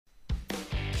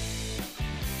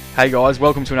Hey guys,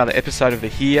 welcome to another episode of the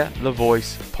Hear the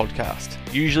Voice podcast.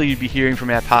 Usually you'd be hearing from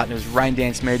our partners Rain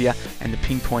Dance Media and the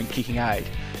Pinpoint Kicking Aid.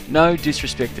 No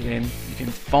disrespect to them, you can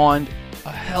find a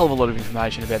hell of a lot of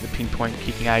information about the Pinpoint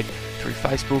Kicking Aid through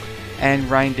Facebook, and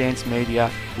Rain Dance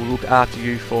Media will look after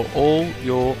you for all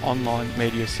your online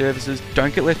media services.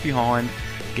 Don't get left behind,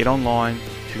 get online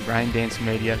to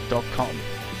raindancemedia.com.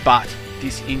 But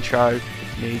this intro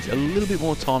needs a little bit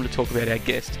more time to talk about our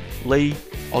guest, Lee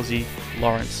Aussie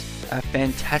Lawrence, a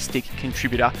fantastic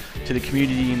contributor to the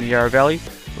community in the Yarra Valley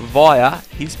via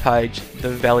his page, The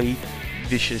Valley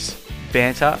Vicious,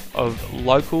 banter of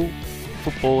local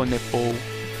football and netball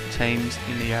teams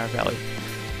in the Yarra Valley.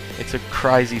 It's a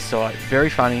crazy sight, very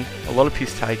funny, a lot of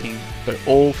piss taking, but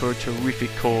all for a terrific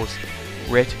cause,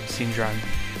 Rett syndrome.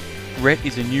 Rett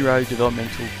is a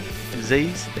neurodevelopmental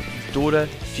disease that his daughter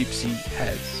Gypsy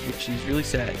has, which is really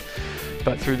sad.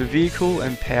 But through the vehicle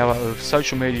and power of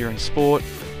social media and sport,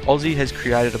 Aussie has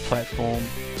created a platform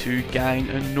to gain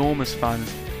enormous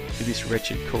funds for this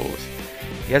wretched cause.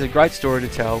 He has a great story to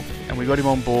tell, and we got him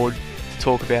on board to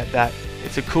talk about that.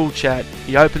 It's a cool chat,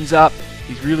 he opens up,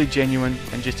 he's really genuine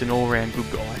and just an all-round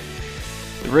good guy.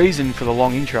 The reason for the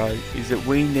long intro is that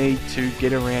we need to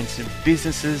get around some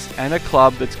businesses and a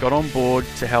club that's got on board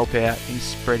to help out in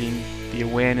spreading the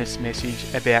awareness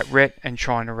message about Rett and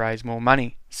trying to raise more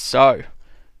money. So,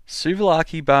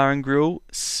 Suvalaki Bar and Grill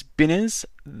Spinners,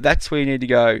 that's where you need to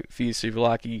go for your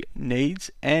Suvalaki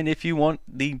needs. And if you want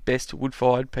the best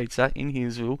wood-fired pizza in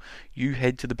Hillsville, you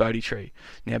head to the Bodhi Tree.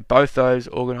 Now, both those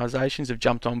organisations have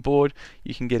jumped on board.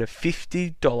 You can get a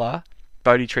 $50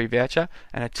 Bodhi Tree voucher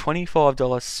and a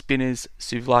 $25 Spinners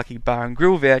Suvalaki Bar and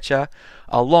Grill voucher,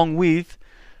 along with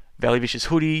Valley Vicious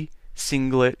hoodie,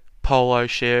 singlet, polo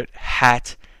shirt,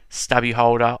 hat, stubby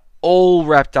holder, all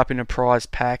wrapped up in a prize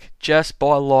pack just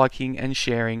by liking and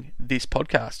sharing this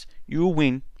podcast. You will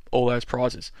win all those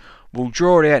prizes. We'll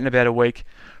draw it out in about a week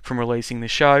from releasing the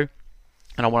show,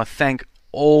 and I want to thank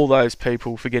all those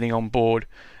people for getting on board,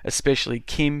 especially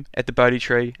Kim at the Bodhi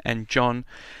Tree and John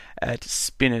at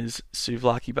Spinners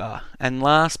Suvalaki Bar. And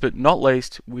last but not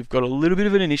least, we've got a little bit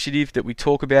of an initiative that we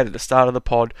talk about at the start of the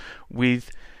pod with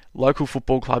local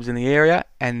football clubs in the area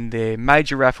and their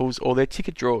major raffles or their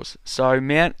ticket draws. So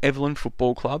Mount Evelyn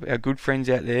Football Club, our good friends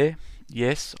out there,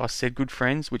 yes, I said good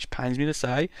friends, which pains me to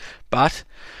say, but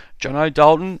Jono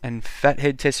Dalton and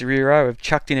Fathead Tesseriro have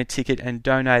chucked in a ticket and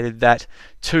donated that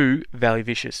to Valley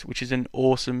Vicious, which is an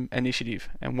awesome initiative.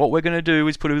 And what we're going to do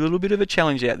is put a little bit of a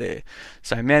challenge out there.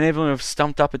 So Mount Evelyn have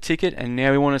stumped up a ticket, and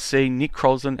now we want to see Nick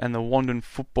Crosland and the Wandon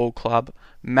Football Club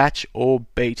match or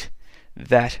beat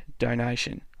that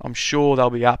donation. I'm sure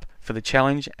they'll be up for the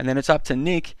challenge, and then it's up to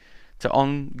Nick to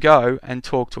go and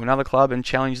talk to another club and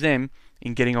challenge them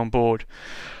in getting on board.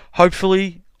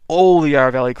 Hopefully all the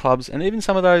Yarra Valley clubs, and even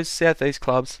some of those southeast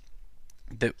clubs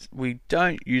that we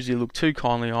don't usually look too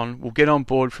kindly on, will get on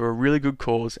board for a really good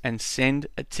cause and send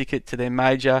a ticket to their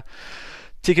major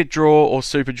ticket draw or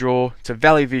super draw to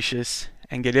Valley Vicious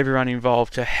and get everyone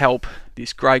involved to help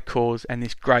this great cause and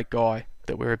this great guy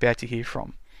that we're about to hear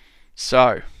from.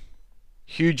 So,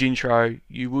 huge intro.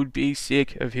 You would be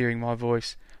sick of hearing my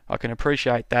voice. I can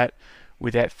appreciate that.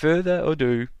 Without further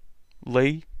ado,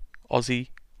 Lee Aussie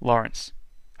Lawrence.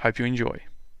 Hope you enjoy.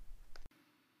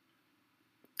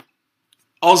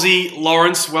 Aussie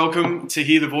Lawrence, welcome to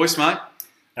Hear the Voice, mate.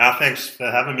 Thanks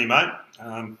for having me, mate.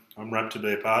 I'm rapt to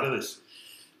be a part of this.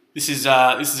 This is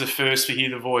a first for Hear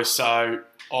the Voice. So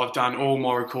I've done all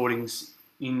my recordings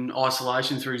in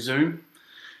isolation through Zoom.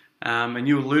 And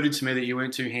you alluded to me that you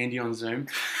weren't too handy on Zoom.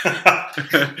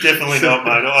 Definitely not,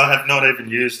 mate. I have not even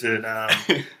used it.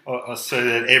 I see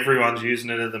that everyone's using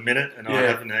it at the minute, and I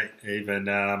haven't even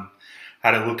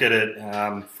had a look at it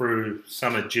through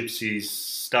some of Gypsy's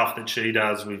stuff that she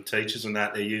does with teachers and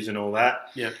that. They're using all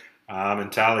that. Yeah.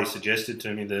 And Tali suggested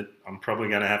to me that I'm probably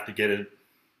going to have to get it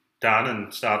done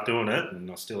and start doing it,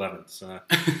 and I still haven't. So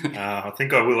I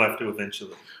think I will have to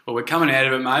eventually. Well, we're coming out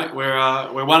of it, mate. We're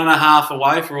 1.5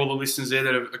 away for all the listeners there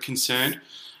that are concerned.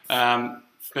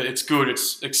 But it's good.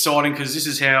 It's exciting because this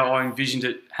is how I envisioned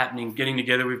it happening, getting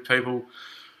together with people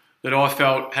that I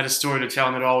felt had a story to tell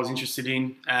and that I was interested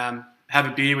in. Have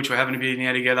a beer, which we're having a beer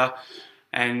now together,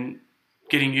 and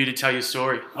getting you to tell your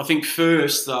story. I think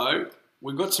first, though,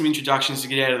 we've got some introductions to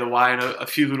get out of the way and a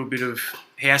few little bit of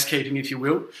housekeeping, if you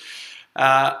will.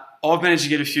 I've managed to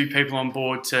get a few people on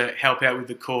board to help out with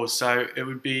the cause, so it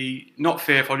would be not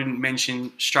fair if I didn't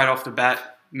mention straight off the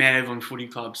bat Mount Evelyn Footy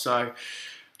Club. So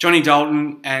Johnny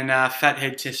Dalton and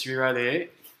Fathead Tesseriro there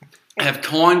have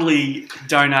kindly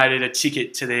donated a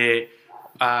ticket to their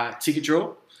ticket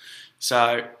draw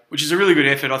So, which is a really good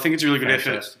effort. I think it's a really good effort.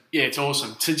 Fantastic. Yeah, it's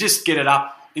awesome. To just get it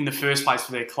up in the first place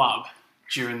for their club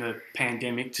during the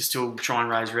pandemic to still try and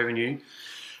raise revenue,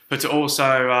 but to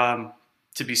also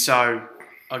to be so,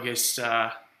 I guess,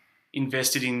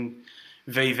 invested in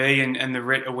VV and the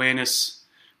Rett awareness,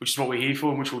 which is what we're here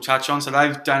for and which we'll touch on. So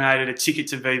they've donated a ticket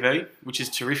to VV, which is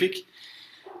terrific.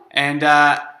 And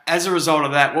as a result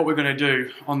of that, what we're going to do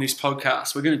on this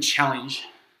podcast, we're going to challenge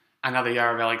another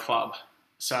Yarra Valley club.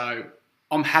 So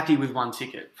I'm happy with one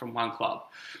ticket from one club,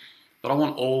 but I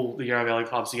want all the Yarra Valley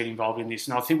clubs to get involved in this.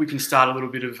 And I think we can start a little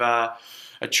bit of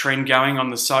a trend going on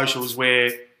the socials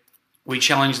where we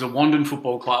challenge the Wandon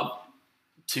Football Club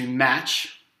to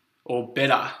match or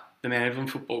better the Mount Evelyn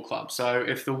Football Club. So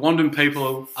if the Wandon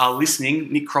people are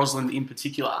listening, Nick Crosland in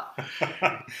particular,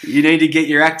 you need to get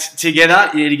your act together.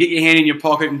 You need to get your hand in your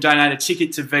pocket and donate a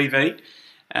ticket to VV.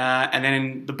 And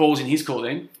then the ball's in his court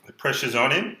then. The pressure's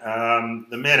on him.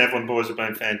 The Mount Evelyn boys have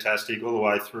been fantastic all the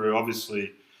way through.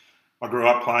 Obviously, I grew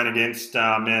up playing against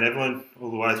Mount Evelyn all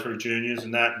the way through juniors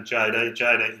and that, and JD.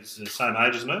 JD is the same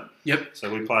age as me. Yep.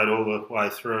 So we played all the way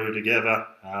through together.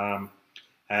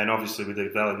 And obviously with the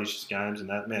Valley Vicious games and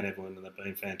that, Mount Evelyn, they've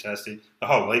been fantastic. The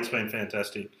whole league's been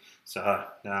fantastic. So,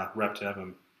 wrap to have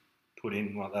them put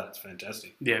in like that, it's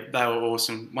fantastic. Yeah, they were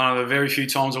awesome. One of the very few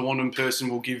times a Wandon person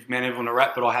will give Mount Evelyn a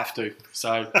rap, but I have to.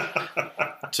 So,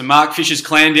 to Mark Fisher's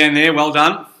clan down there, well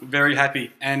done. Very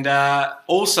happy. And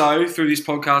also, through this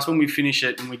podcast, when we finish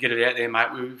it and we get it out there, mate,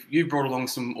 you've brought along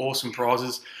some awesome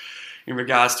prizes in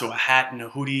regards to a hat and a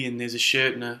hoodie, and there's a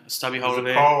shirt and a stubby holder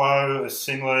there. There's a polo, a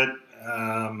singlet,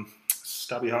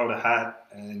 stubby holder hat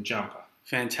and jumper.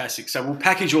 Fantastic. So we'll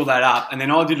package all that up, and then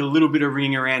I did a little bit of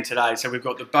ringing around today. So we've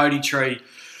got the Bodhi Tree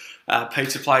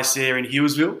pizza place there in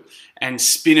Hillsville and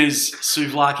Spinner's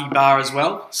Souvlaki bar as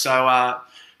well. So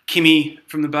Kimmy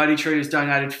from the Bodhi Tree has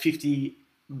donated $50.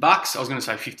 I was going to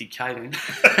say 50K then.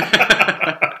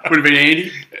 Would have been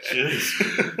handy. Jeez.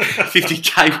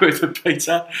 50K worth of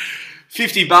pizza.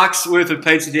 $50 worth of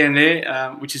pizza down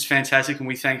there, which is fantastic, and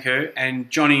we thank her. And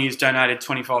Johnny has donated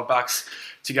 $25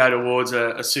 to go towards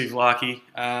a souvlaki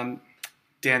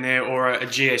down there, or a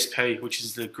GSP, which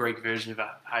is the Greek version of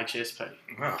a HSP.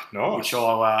 Oh, nice. Which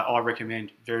I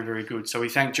recommend. Very, very good. So we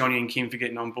thank Johnny and Kim for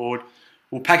getting on board.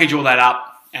 We'll package all that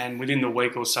up, and within the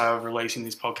week or so of releasing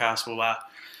this podcast, we'll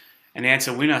announce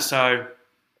a winner. So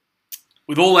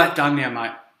with all that done now,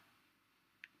 mate,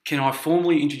 can I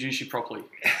formally introduce you properly?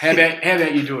 How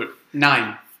about you do it?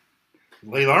 Name.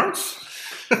 Lee Lawrence.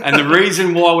 And the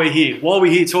reason why we're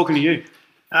here talking to you.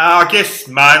 I guess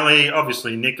mainly,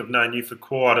 obviously, Nick, I've known you for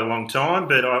quite a long time,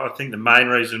 but I think the main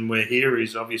reason we're here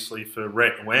is obviously for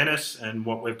Rett awareness and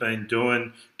what we've been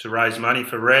doing to raise money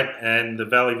for Rett and the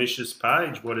Valley Vicious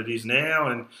page, what it is now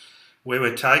and where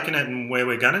we're taking it and where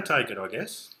we're going to take it, I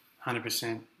guess.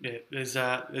 100%. Yeah, there's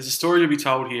a story to be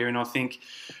told here, and I think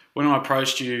when I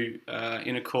approached you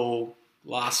in a call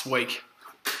last week,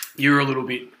 you were a little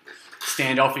bit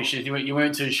standoffish. You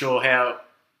weren't too sure how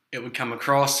it would come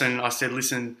across, and I said,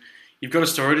 listen, you've got a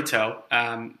story to tell.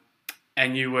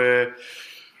 And you were...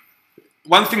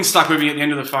 One thing stuck with me at the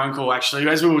end of the phone call, actually,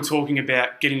 as we were talking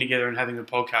about getting together and having the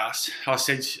podcast, I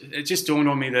said, it just dawned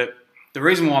on me that the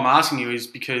reason why I'm asking you is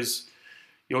because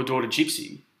your daughter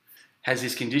Gypsy has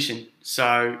this condition.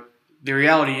 So the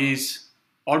reality is,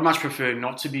 I'd much prefer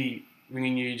not to be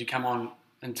ringing you to come on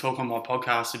and talk on my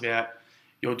podcast about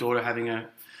your daughter having a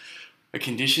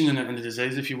condition and a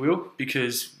disease, if you will,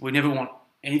 because we never want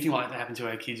anything like that to happen to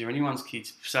our kids or anyone's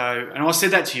kids. So, and I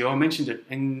said that to you, I mentioned it.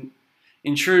 And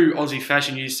in true Aussie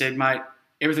fashion, you said, mate,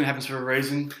 everything happens for a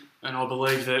reason. And I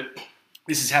believe that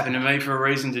this has happened to me for a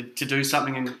reason, to do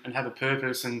something and have a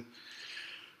purpose. And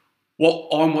what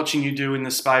I'm watching you do in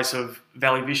the space of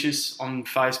Valley Vicious on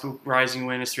Facebook, raising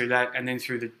awareness through that, and then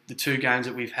through the two games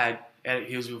that we've had at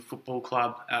Hillsville Football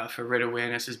Club for Rett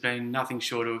awareness has been nothing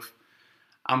short of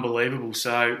unbelievable.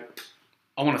 So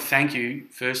I want to thank you,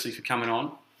 firstly, for coming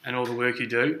on and all the work you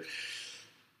do.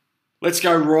 Let's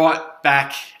go right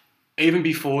back, even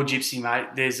before Gypsy,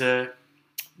 mate. There's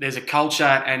a culture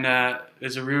and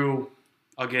there's a real,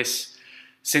 I guess,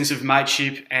 sense of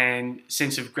mateship and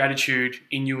sense of gratitude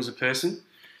in you as a person.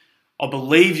 I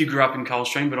believe you grew up in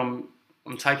Coldstream, but I'm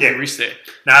taking a risk there.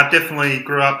 No, I definitely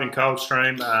grew up in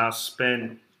Coldstream.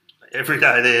 Spent every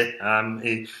day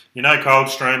there. You know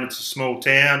Coldstream, it's a small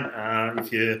town.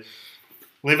 If you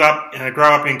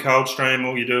grow up in Coldstream,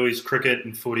 all you do is cricket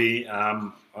and footy.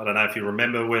 I don't know if you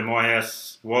remember where my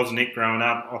house was, Nick, growing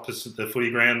up, opposite the footy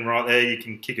ground right there. You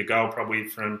can kick a goal probably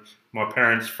from my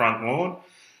parents' front lawn.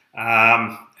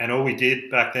 And all we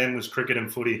did back then was cricket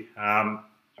and footy.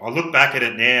 I look back at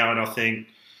it now and I think,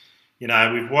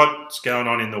 with what's going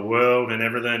on in the world and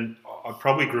everything, I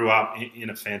probably grew up in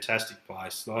a fantastic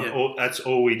place. That's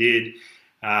all we did.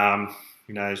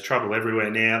 There's trouble everywhere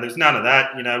now. There's none of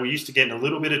that. We used to get in a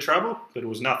little bit of trouble, but it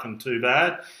was nothing too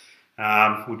bad.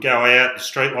 We'd go out the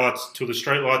street lights till the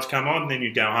street lights come on. Then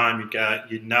you'd go home.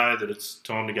 You'd know that it's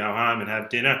time to go home and have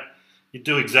dinner. You'd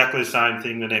do exactly the same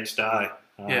thing the next day.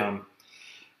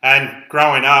 And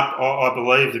growing up, I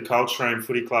believe the Coldstream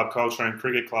Footy Club, Coldstream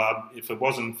Cricket Club, if it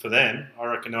wasn't for them, I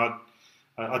reckon I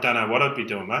don't know what I'd be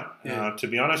doing, mate. To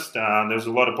be honest, there was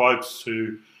a lot of blokes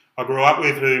who I grew up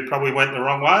with who probably went the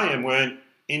wrong way and weren't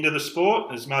into the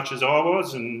sport as much as I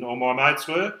was and all my mates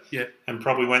were, and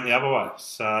probably went the other way.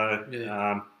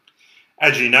 So,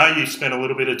 as you know, you spent a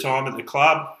little bit of time at the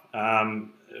club.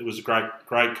 It was a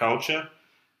great culture.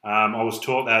 I was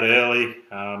taught that early.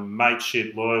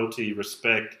 Mateship, loyalty,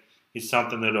 respect is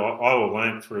something that I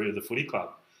learned through the footy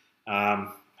club.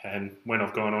 And when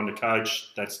I've gone on to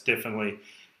coach, that's definitely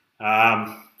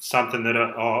something that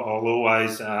I'll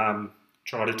always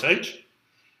try to teach.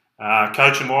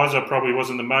 Coaching-wise, I probably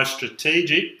wasn't the most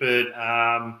strategic, but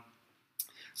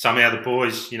somehow the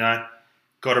boys,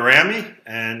 got around me,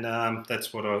 and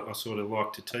that's what I sort of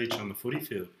like to teach on the footy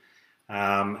field.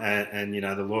 And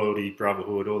the loyalty,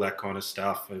 brotherhood, all that kind of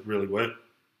stuff, it really worked.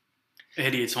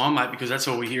 Ahead of your time, mate, because that's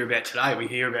all we hear about today. We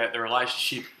hear about the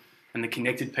relationship and the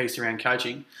connected piece around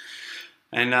coaching.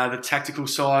 And the tactical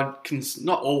side can,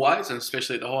 not always, and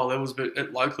especially at the higher levels, but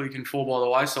locally can fall by the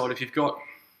wayside. If you've got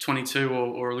 22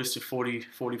 or a list of 40,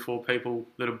 44 people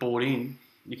that are bought in,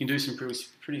 you can do some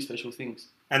pretty special things.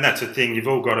 And that's the thing, you've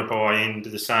all got to buy into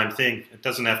the same thing. It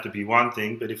doesn't have to be one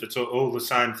thing, but if it's all the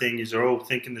same thing, you're all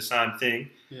thinking the same thing,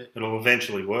 it'll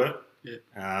eventually work.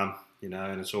 And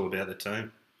it's all about the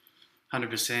team.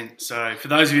 100%. So for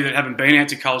those of you that haven't been out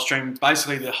to Coldstream,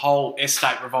 basically the whole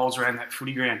estate revolves around that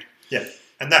footy ground. Yeah,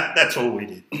 and that's all we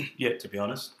did, to be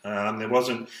honest. There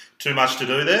wasn't too much to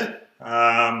do there.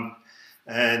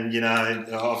 And,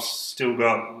 I've still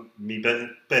got my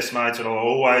best mates that I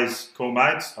always call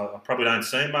mates. I probably don't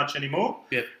see them much anymore.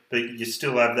 Yeah. But you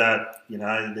still have that,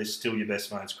 they're still your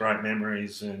best mates. Great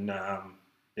memories. And, I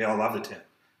love the town.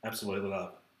 Absolutely love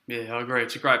it. Yeah, I agree.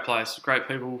 It's a great place. Great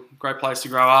people, great place to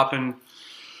grow up. And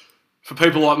for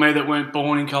people like me that weren't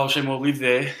born in Coldstream or lived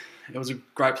there, it was a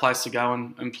great place to go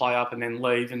and play up and then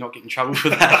leave and not get in trouble for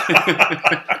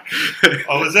that.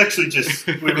 I was actually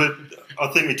I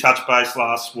think we touched base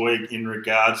last week in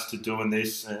regards to doing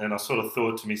this, and I sort of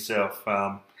thought to myself,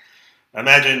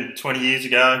 imagine 20 years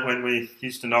ago when we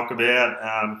used to knock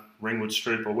about Ringwood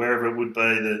Strip or wherever it would be,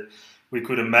 that we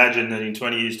could imagine that in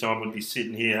 20 years' time we'd be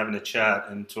sitting here having a chat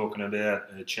and talking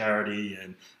about charity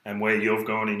and where you've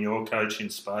gone in your coaching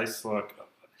space. Like,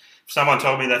 if someone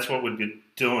told me that's what we'd be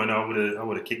doing, I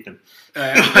would have kicked them.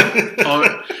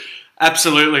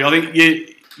 Absolutely. I think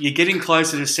you're getting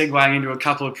closer to segueing into a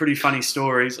couple of pretty funny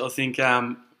stories. I think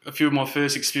a few of my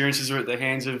first experiences were at the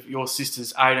hands of your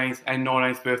sister's 18th and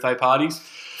 19th birthday parties,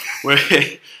 where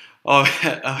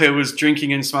I was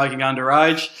drinking and smoking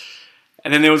underage.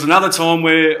 And then there was another time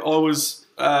where I was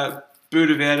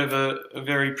booted out of a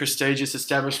very prestigious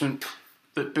establishment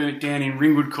that burnt down in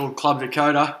Ringwood called Club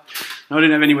Dakota. And I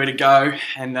didn't have anywhere to go,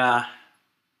 and a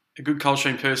good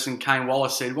Coldstream person, Kane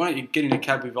Wallace, said, "Why don't you get in a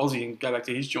cab with Aussie and go back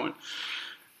to his joint?"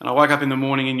 And I woke up in the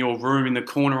morning in your room in the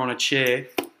corner on a chair,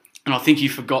 and I think you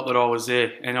forgot that I was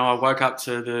there. And I woke up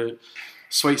to the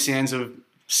sweet sounds of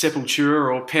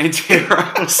Sepultura or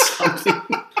Pantera or something.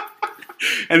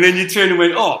 And then you turned and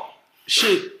went, "Oh,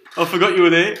 shit, I forgot you were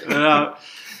there."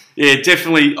 Yeah,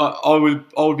 definitely, I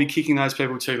would be kicking those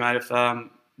people too, mate, if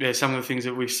some of the things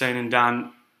that we've seen and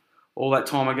done all that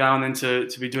time ago, and then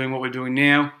to be doing what we're doing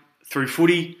now through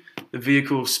footy, the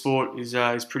vehicle of sport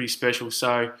is pretty special.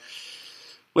 So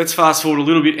let's fast forward a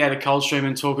little bit out of Coldstream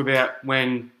and talk about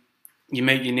when you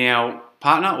meet your now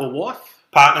partner or wife.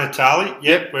 Partner, Tali.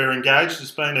 Yep, we're engaged.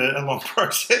 It's been a long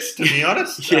process, to be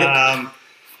honest. We had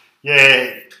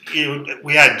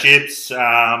Jips.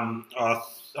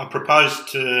 I proposed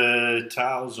to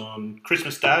Tales on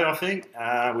Christmas Day, I think.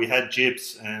 We had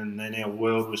Jips, and then our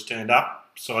world was turned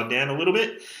upside down a little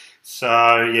bit.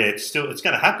 So it's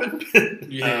going to happen.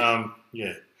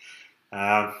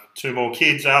 Two more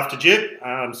kids after Jip.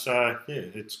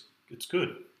 It's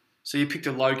good. So you picked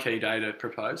a low-key day to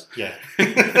propose? Yeah.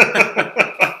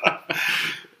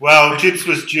 Well, Jips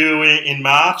was due in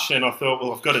March, and I thought,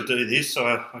 well, I've got to do this, so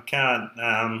I can't,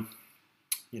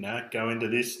 go into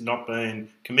this not being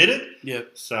committed. Yeah.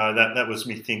 So that was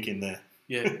me thinking there.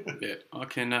 Yeah. I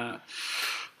can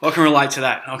relate to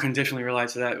that. I can definitely relate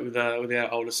to that with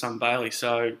our oldest son Bailey.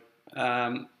 So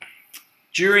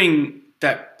during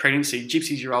that pregnancy,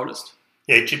 Gypsy's your oldest.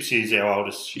 Yeah, Gypsy is our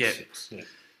oldest. She's 6. Yeah.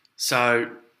 So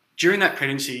during that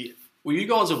pregnancy, were you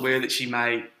guys aware that she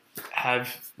may have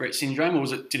Rett syndrome, or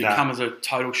did it come as a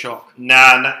total shock?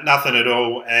 Nothing at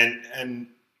all, and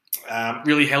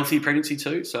really healthy pregnancy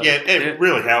too. So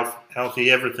really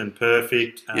healthy, everything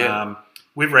perfect.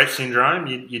 With Rett syndrome,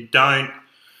 you don't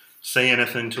see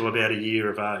anything until about a year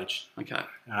of age. Okay.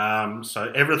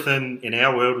 So everything in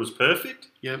our world was perfect.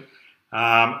 Yep.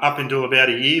 Up until about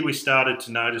a year, we started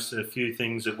to notice a few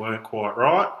things that weren't quite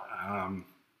right.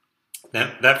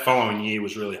 That following year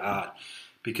was really hard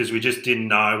because we just didn't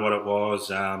know what it was.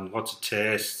 Lots of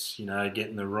tests,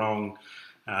 getting the wrong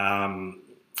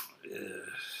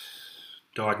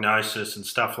diagnosis and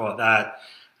stuff like that.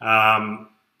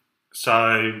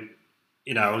 So,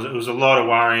 it was a lot of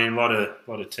worrying, a lot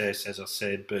of tests, as I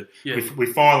said. But we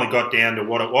finally got down to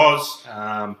what it was.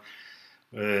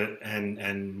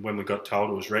 And when we got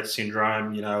told it was Rett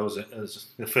syndrome, it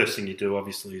was the first thing you do,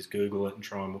 obviously, is Google it and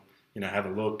try and have a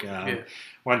look.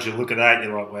 Once you look at that,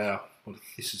 you're like, wow, well,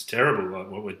 this is terrible, like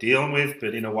what we're dealing with.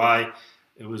 But in a way,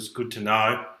 it was good to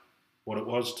know what it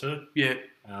was too. Yeah.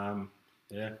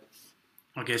 Yeah.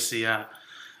 I guess the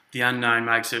unknown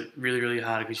makes it really, really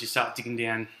hard because you start digging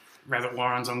down rabbit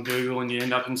warrens on Google and you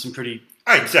end up in some pretty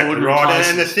exactly right.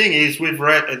 places. And the thing is, with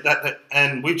Rett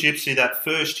and with Gypsy, that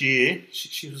first year,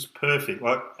 she was perfect.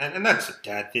 Like, and that's a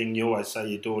dad thing. You always say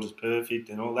your daughter's perfect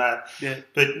and all that. Yeah.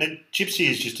 But Gypsy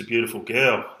is just a beautiful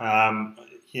girl. I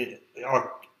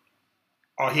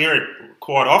hear it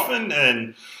quite often,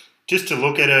 and just to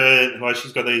look at her, like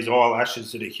she's got these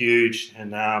eyelashes that are huge,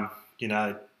 and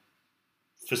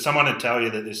for someone to tell you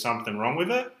that there's something wrong with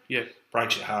her,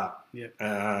 breaks your heart. Yeah.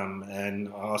 And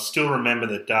I still remember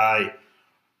the day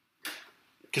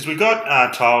because we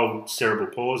got told cerebral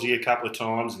palsy a couple of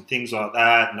times and things like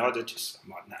that, and I'm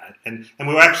like, no. And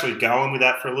we were actually going with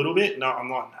that for a little bit. No, I'm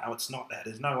like, no, it's not that.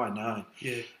 There's no way knowing.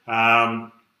 Yeah.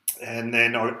 And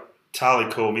then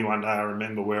Tali called me one day. I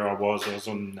remember where I was. I was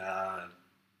on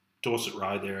Dorset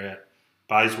Road there at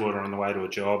Bayswater on the way to a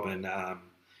job, and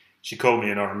she called me,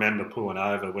 and I remember pulling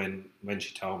over when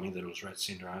she told me that it was Rett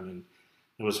syndrome, and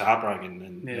it was heartbreaking,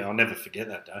 and I'll never forget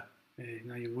that day. Yeah,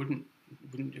 no, you wouldn't.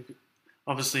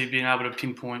 Obviously, being able to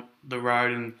pinpoint the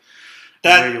road and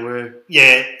where you were.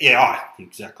 Yeah,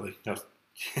 exactly.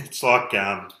 It's like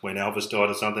when Elvis died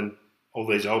or something. All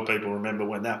these old people remember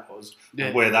when that was,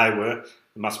 or where they were.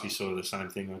 It must be sort of the same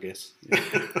thing, I guess.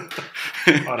 I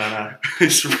don't know.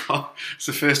 It's right. It's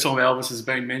the first time Elvis has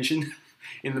been mentioned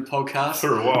in the podcast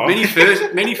for a while. Many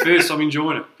firsts. I'm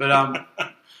enjoying it, but I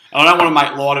don't want to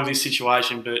make light of this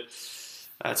situation. But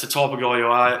it's the type of guy you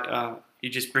are. You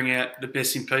just bring out the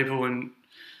best in people, and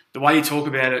the way you talk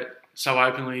about it so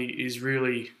openly is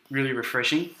really, really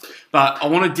refreshing. But I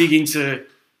want to dig into,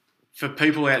 for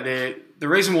people out there, the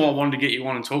reason why I wanted to get you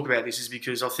on and talk about this is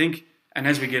because I think, and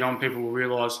as we get on, people will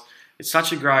realise it's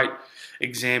such a great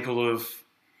example of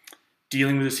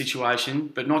dealing with a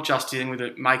situation, but not just dealing with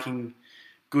it, making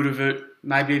good of it,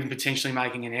 maybe even potentially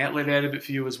making an outlet out of it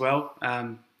for you as well.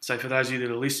 So for those of you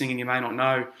that are listening and you may not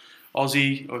know,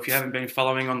 Ozzy, or if you haven't been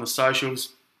following on the socials,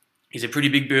 he's a pretty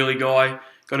big burly guy,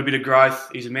 got a bit of growth,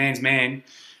 he's a man's man,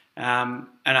 and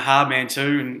a hard man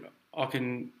too. And I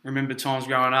can remember times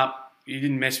growing up, you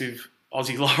didn't mess with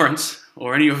Ozzy Lawrence,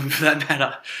 or any of them for that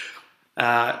matter.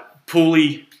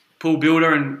 Pool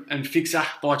builder and fixer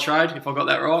by trade, if I got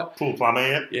that right. Pool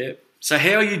plumber, yeah. So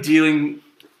how are you dealing,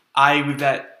 A, with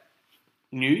that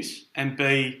news, and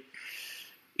B,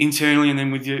 internally, and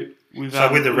then with the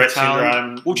Rett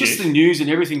syndrome. Well, just the news and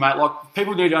everything, mate. Like,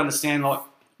 people need to understand, like,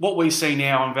 what we see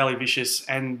now on Valley Vicious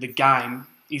and the game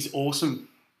is awesome.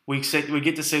 We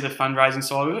get to see the fundraising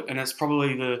side of it, and it's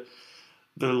probably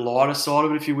the lighter side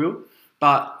of it, if you will.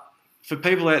 But for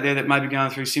people out there that may be going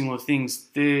through similar things,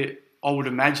 there, I would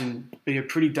imagine, be a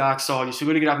pretty dark side. You still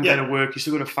got to get up and go to work. You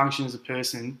still got to function as a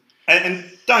person. And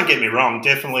don't get me wrong,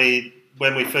 definitely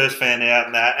when we first found out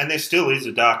and there still is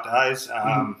a dark days.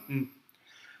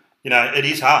 It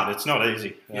is hard. It's not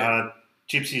easy.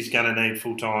 Gypsy's going to need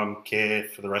full-time care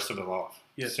for the rest of her life.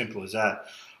 Yeah. Simple as that.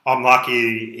 I'm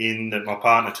lucky in that my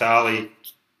partner, Tali,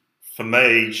 for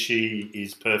me, she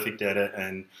is perfect at it,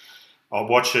 and I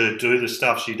watch her do the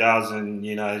stuff she does, and,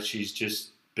 she's just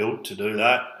built to do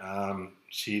that.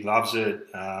 She loves it.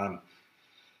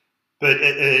 But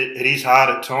it is hard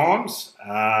at times.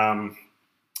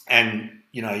 And,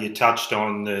 you touched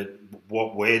on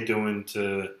what we're doing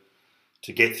to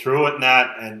get through it and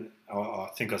that. And I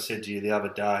think I said to you the other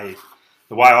day,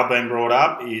 the way I've been brought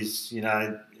up is,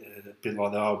 a bit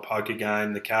like the old poker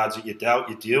game, the cards that you dealt,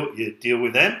 you deal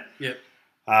with them. Yeah.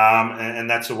 and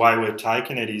that's the way we've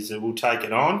taken it, is that we'll take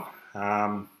it on.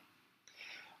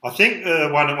 I think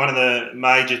one of the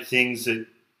major things that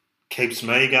keeps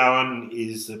me going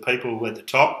is the people at the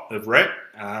top of Rep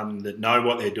that know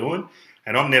what they're doing.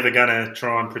 And I'm never going to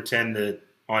try and pretend that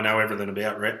I know everything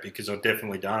about Rep, because I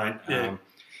definitely don't. Yeah.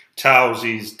 Tales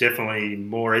is definitely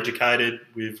more educated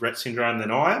with Rett syndrome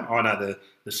than I am. I know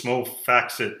the small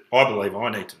facts that I believe I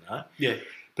need to know. Yeah.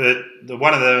 But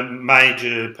one of the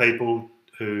major people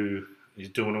who is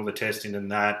doing all the testing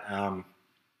and that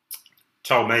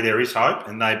told me there is hope,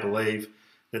 and they believe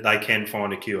that they can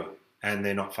find a cure, and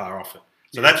they're not far off it.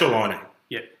 So that's all I need.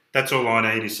 Yeah. That's all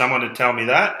I need, is someone to tell me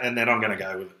that, and then I'm going to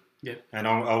go with it. Yeah. And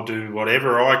I'll do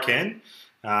whatever I can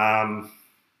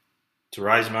to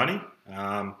raise money.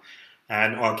 And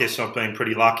I guess I've been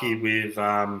pretty lucky with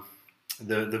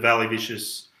the Valley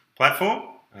Vicious platform.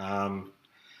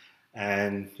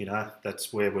 And,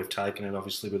 that's where we've taken it,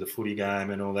 obviously, with the footy game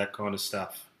and all that kind of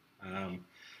stuff.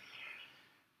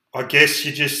 I guess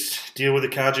you just deal with the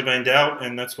cards you've been dealt,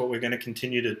 and that's what we're going to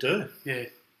continue to do. Yeah.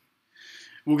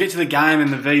 We'll get to the game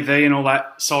and the VV and all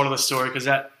that side of the story, because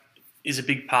that is a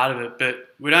big part of it.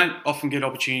 But we don't often get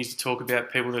opportunities to talk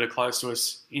about people that are close to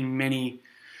us in many,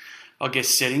 I guess,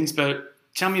 settings. But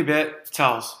tell me about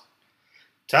Tales.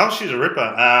 Tales, she's a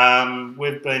ripper.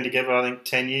 We've been together, I think,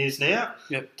 10 years now.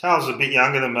 Yep. Tales is a bit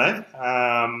younger than me,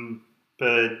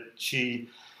 but she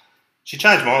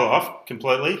changed my life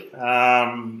completely.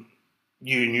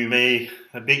 You knew me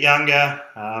a bit younger.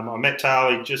 I met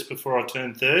Tali just before I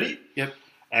turned 30. Yep.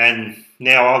 And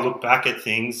now I look back at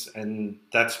things, and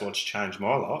that's what's changed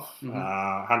my life,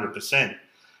 100%.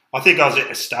 I think I was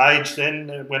at a stage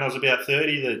then when I was about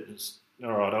 30 that it's,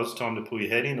 all right, it was time to pull your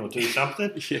head in or do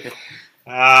something. Yeah.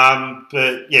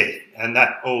 But, yeah, and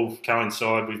that all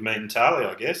coincided with meeting Tali,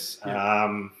 I guess.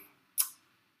 Yeah.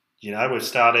 We've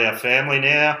started our family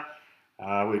now.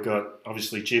 We've got,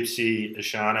 obviously, Gypsy,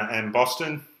 Ashana and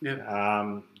Boston.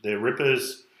 Yeah. They're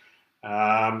rippers.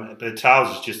 But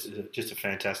Tales is just a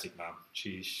fantastic mum.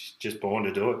 She's just born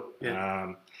to do it.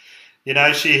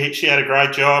 Yeah. She had a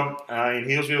great job in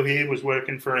Hillsville here, was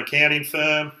working for an accounting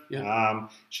firm. Yeah.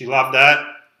 She loved that.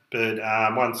 But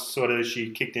once sort of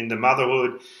she kicked into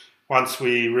motherhood, once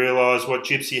we realised what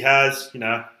Gypsy has,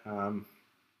 your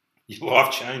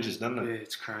life changes, doesn't it? Yeah,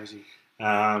 it's crazy.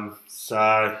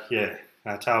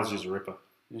 Tales is a ripper.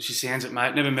 She sounds it,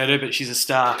 mate. Never met her, but she's a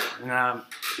star. And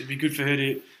it'd be good for her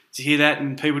to hear that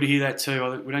and people to hear that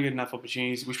too. We don't get enough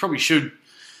opportunities. We probably should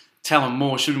tell them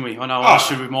more, shouldn't we? I know I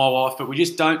should with my wife, but we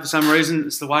just don't for some reason.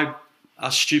 It's the way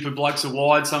us stupid blokes are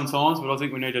wired sometimes, but I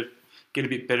think we need to get a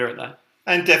bit better at that.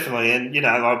 And definitely, and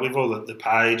like with all the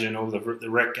page and all the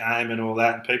rec game and all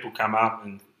that, and people come up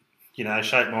and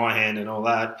shake my hand and all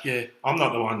that. Yeah, I'm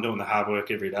not the one doing the hard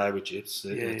work every day with Jips.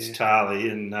 It's yeah. Tali,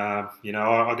 and I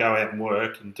go out and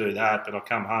work and do that, but I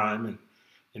come home and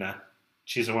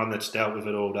she's the one that's dealt with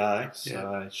it all day,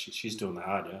 so she's doing the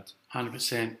hard yards.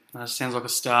 100%. That sounds like a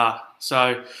star.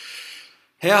 So,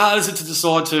 how hard is it to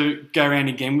decide to go around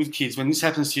again with kids when this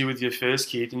happens to you with your first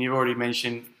kid? And you've already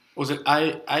mentioned, was it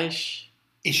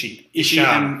Ishi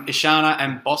and Ishana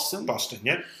and Boston? Boston,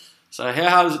 yep. So how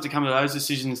hard is it to come to those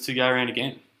decisions to go around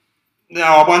again?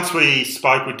 No, once we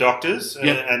spoke with doctors,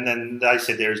 Yep. And then they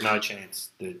said there is no chance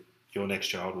that your next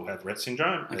child will have Rett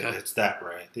syndrome. Okay. It's that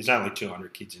rare. There's only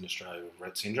 200 kids in Australia with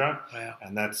Rett syndrome. Wow.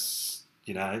 And that's,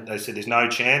 they said there's no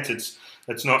chance.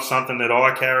 It's not something that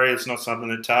I carry. It's not something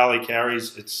that Tali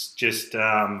carries. It's just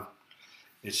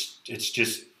it's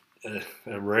just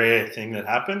a rare thing that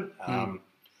happened.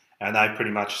 And they pretty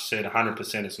much said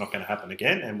 100% it's not going to happen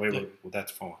again. And we were, well,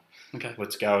 that's fine. Okay.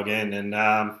 Let's go again. And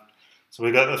so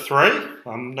we got the 3.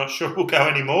 I'm not sure we'll go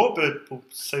any more, but we'll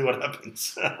see what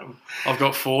happens. I've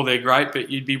got 4. They're great, but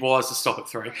you'd be wise to stop at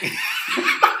 3.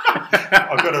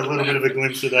 I got a little bit of a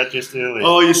glimpse of that just earlier.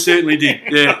 Oh, you certainly did.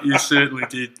 Yeah, you certainly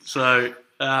did. So,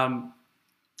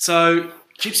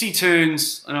 Gypsy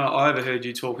turns. I overheard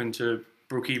you talking to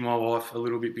Brookie, my wife, a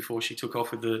little bit before she took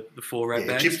off with the 4 rat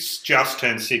bags. Gyp's just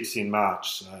turned 6 in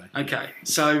March. So. Okay,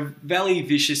 so Valley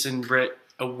Vicious and Rett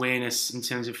awareness in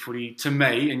terms of footy, to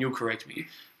me, and you'll correct me,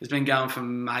 has been going for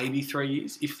maybe 3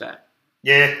 years, if that.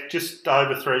 Yeah, just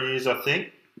over 3 years, I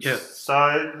think. Yeah.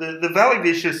 So the Valley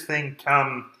Vicious thing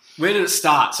Where did it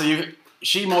start? So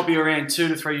she might be around 2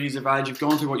 to 3 years of age. You've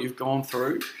gone through what you've gone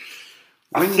through.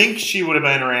 I think she would have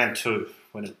been around 2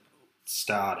 when it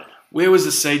started. Where was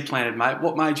the seed planted, mate?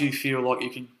 What made you feel like you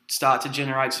could start to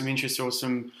generate some interest or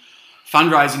some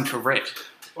fundraising for Rett?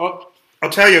 Well, I'll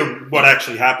tell you what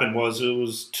actually happened was it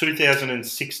was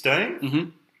 2016. Mm-hmm.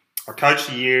 I coached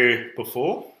the year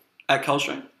before. At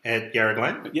Coldstream? At Yarra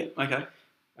Glen. Yeah, okay.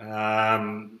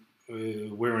 we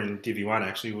were in Divi 1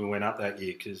 actually. We went up that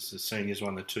year because the seniors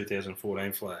won the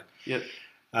 2014 flag. Yep.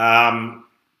 And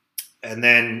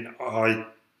then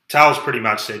Tales pretty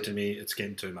much said to me, it's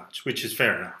getting too much, which is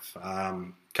fair enough.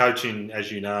 Coaching,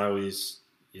 as you know, is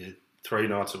 3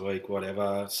 nights a week,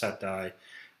 whatever, Saturday,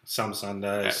 some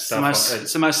Sundays.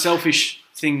 It's the most selfish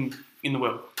thing in the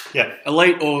world. Yeah.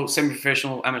 Elite or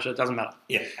semi-professional, amateur, it doesn't matter.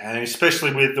 Yeah, and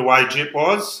especially with the way Jip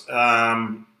was,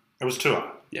 it was too hard.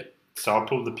 Yep. So I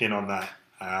pulled the pin on that.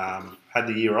 Had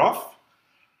the year off.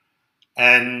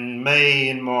 And me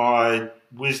and my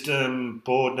wisdom,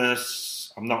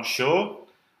 boredness, I'm not sure.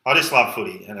 I just love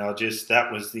footy. And that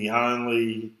was the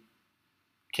only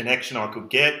connection I could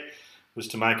get, was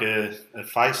to make a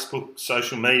Facebook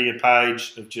social media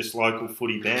page of just local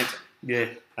footy banter. Yeah.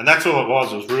 And that's all it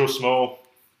was. It was real small.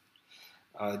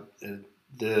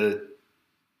 The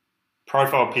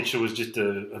profile picture was just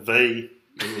a V.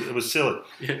 It was silly.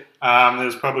 Yeah. There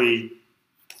was probably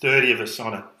 30 of us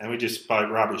on it, and we just spoke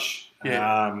rubbish.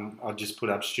 Yeah. I just put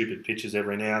up stupid pictures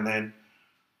every now and then.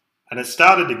 And it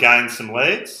started to gain some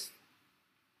legs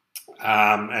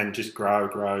and just grow.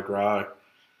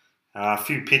 A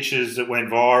few pictures that went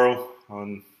viral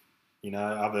on,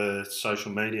 other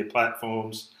social media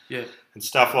platforms. Yeah. And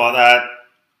stuff like that.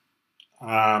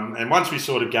 And once we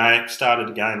sort of started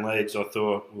to gain legs, I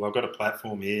thought, well, I've got a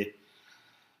platform here.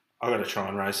 I've got to try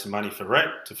and raise some money for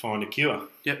Rhett to find a cure.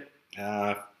 Yep.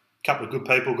 A couple of good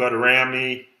people got around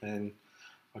me, and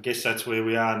I guess that's where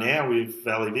we are now with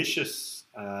Valley Vicious.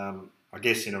 I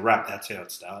guess in a wrap, that's how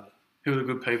it started. Who are the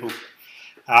good people?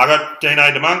 I got Dino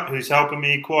DeMonk, who's helping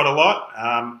me quite a lot.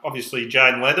 Obviously,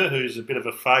 Jaden Leather, who's a bit of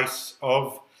a face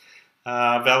of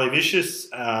Valley Vicious.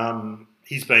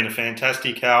 He's been a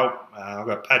fantastic help. I've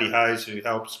got Paddy Hayes, who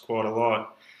helps quite a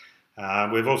lot.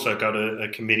 We've also got a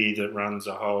committee that runs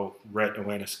a whole Rhett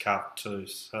Awareness Cup too.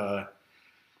 So,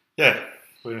 yeah,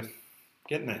 we're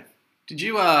getting there. Did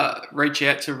you reach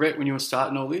out to Rhett when you were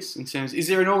starting all this? In terms, is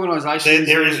there an organisation?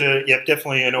 There is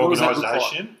definitely an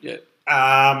organisation. Like? Yeah.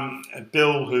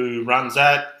 Bill, who runs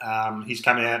that, he's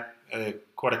come out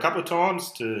quite a couple of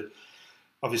times to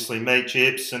obviously meet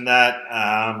Jips and that,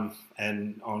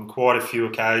 and on quite a few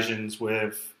occasions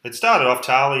it started off,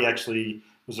 Tarly actually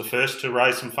was the first to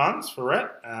raise some funds for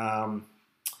Rhett. I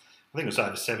think it was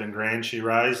over $7,000 she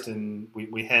raised, and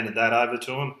we handed that over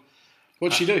to him.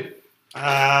 What'd she do?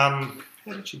 How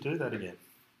did she do that again?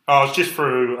 Oh, it was just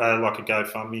through like a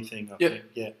GoFundMe thing, I think.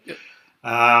 Yeah. Yep.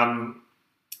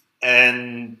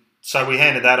 And so we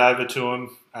handed that over to him.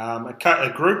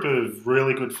 A group of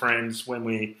really good friends, when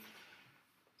we,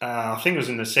 I think it was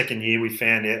in the second year, we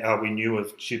found out, we knew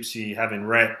of Gypsy having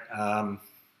Rhett.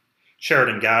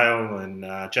 Sheridan Gale and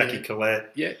Jackie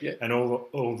Collette, and all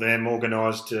of them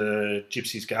organised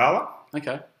Gypsy's Gala.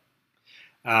 Okay.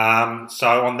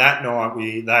 So on that night,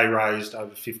 they raised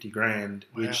over $50,000,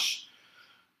 which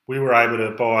we were able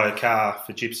to buy a car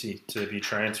for Gypsy to be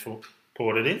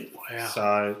transported in. Wow.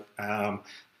 So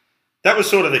that was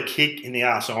sort of the kick in the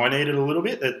arse I needed a little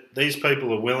bit, that these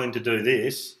people are willing to do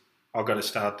this. I've got to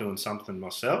start doing something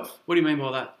myself. What do you mean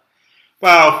by that?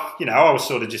 Well, I was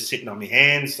sort of just sitting on my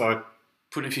hands, like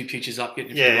putting a few pictures up,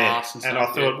 getting a few laughs and stuff. And I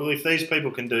thought, well, if these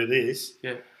people can do this,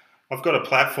 I've got a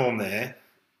platform there.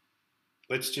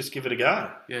 Let's just give it a go.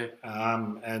 Yeah.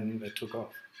 And it took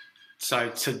off. So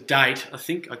to date, I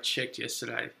think I checked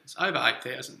yesterday, it's over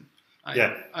 8,000.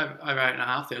 Yeah. Over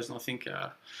 8,500, I think,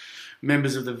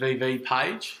 members of the VV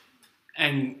page,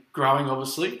 and growing,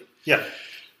 obviously. Yeah.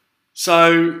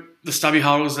 So the stubby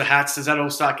holders, the hats, does that all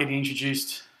start getting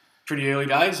introduced pretty early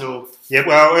days, or? Yeah,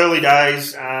 well, early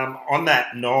days. On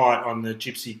that night, on the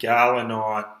Gypsy Gala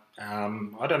night,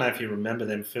 I don't know if you remember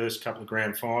them first couple of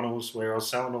grand finals where I was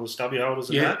selling all the stubby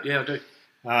holders and that. Yeah, I do.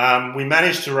 We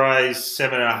managed to raise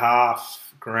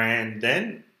 $7,500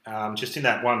 then, just in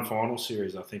that one final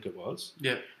series, I think it was.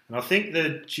 Yeah. And I think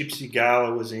the Gypsy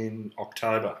Gala was in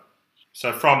October.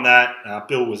 So from that,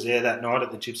 Bill was there that night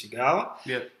at the Gypsy Gala.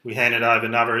 Yeah. We handed over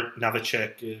another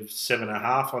check of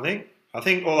 $7,500, I think. I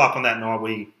think all up on that night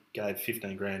we gave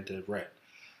 $15,000 to Rhett.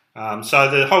 So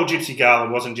the whole Gypsy Gala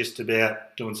wasn't just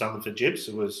about doing something for Gyps.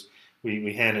 It was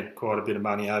we handed quite a bit of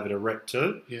money over to Rhett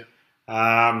too. Yeah.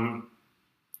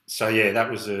 So yeah, that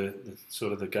was the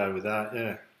sort of the go with that.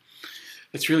 Yeah.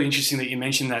 It's really interesting that you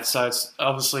mentioned that. So it's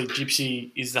obviously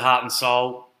Gypsy is the heart and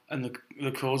soul and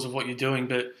the cause of what you're doing,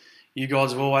 but you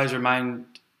guys have always remained.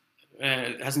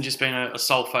 It hasn't just been a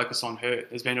sole focus on her.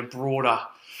 There's been a broader,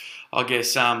 I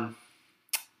guess.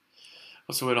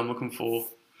 What's the word I'm looking for?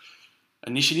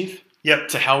 Initiative. Yep.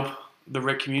 To help the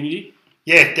rec community.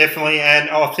 Yeah, definitely. And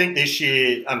I think this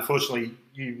year, unfortunately,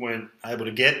 you weren't able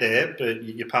to get there, but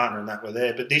your partner and that were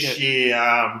there. But this Yeah.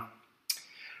 year,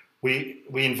 we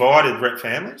invited rep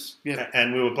families, Yeah.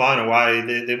 and we were blown away.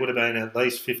 There would have been at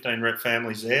least 15 rep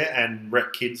families there and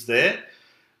rep kids there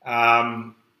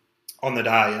on the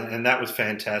day, and that was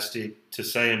fantastic to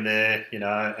see them there.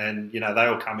 And they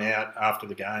all come out after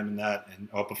the game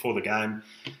or before the game,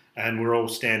 and we're all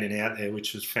standing out there,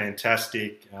 which was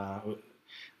fantastic. It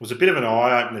was a bit of an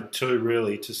eye opener too,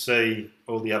 really, to see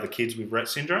all the other kids with Rett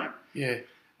syndrome. Yeah.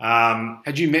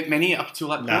 Had you met many up till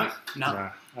that point? No.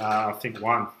 I think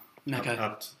one. Okay.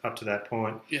 Up to that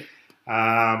point. Yeah.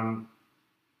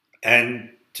 And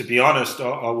to be honest,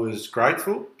 I was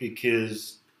grateful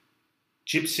because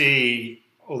Gypsy,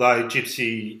 although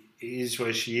Gypsy is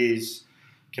where she is,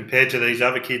 compared to these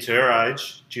other kids her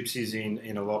age, Gypsy's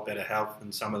in a lot better health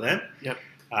than some of them. Yep.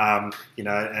 And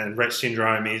Rett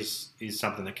syndrome is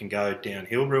something that can go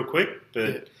downhill real quick.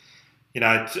 But,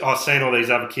 I've seen all these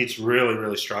other kids really,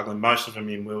 really struggling, most of them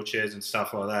in wheelchairs and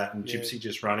stuff like that, and Gypsy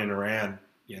just running around,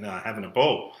 having a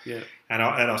ball. Yeah. And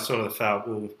I sort of felt,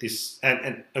 well, this,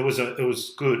 and it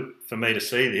was good for me to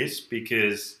see this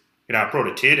because, it brought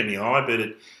a tear to my eye, but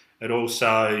it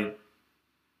also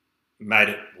made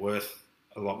it worth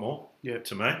a lot more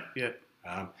to me. Yeah.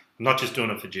 I'm not just doing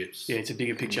it for Gyps. Yeah, it's a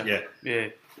bigger picture. Yeah.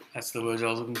 That's the words I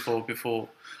was looking for before.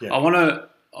 Yeah. I want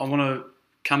to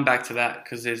come back to that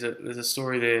because there's a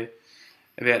story there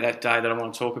about that day that I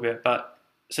want to talk about. But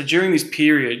so during this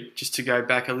period, just to go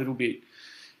back a little bit,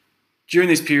 during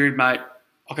this period, mate,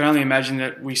 I can only imagine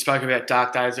that we spoke about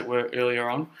dark days that were earlier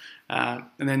on, and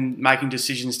then making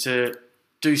decisions to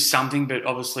do something, but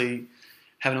obviously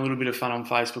having a little bit of fun on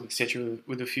Facebook, etc.,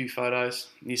 with a few photos.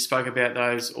 You spoke about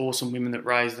those awesome women that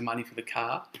raised the money for the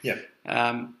car. Yeah.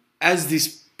 As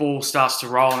this ball starts to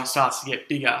roll and it starts to get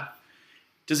bigger,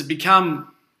 does it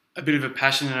become a bit of a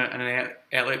passion and an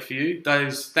outlet for you?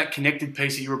 That connected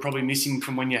piece that you were probably missing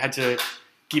from when you had to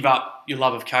give up your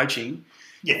love of coaching.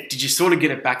 Yeah. Did you sort of get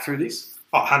it back through this?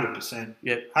 Oh, 100%.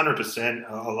 Yeah.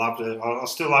 100%. I loved it. I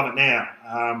still love it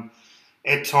now.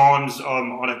 At times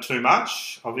I'm on it too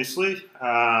much, obviously,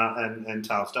 and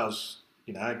Tales does,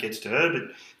 it gets to her,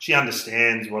 but she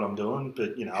understands what I'm doing,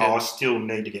 but, I still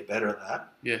need to get better at that.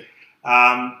 Yeah.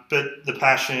 But the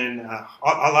passion,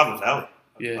 I love the Valley.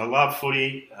 Yeah. I love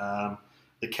footy,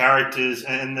 the characters,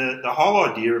 and the whole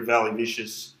idea of Valley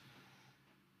Vicious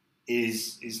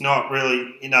is not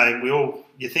really,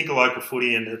 you think of local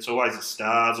footy and it's always the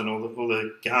stars and all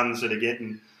the guns that are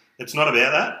getting. It's not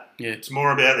about that. Yeah. It's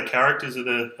more about the characters of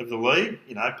the league.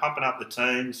 Pumping up the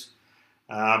teams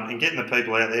and getting the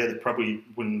people out there that probably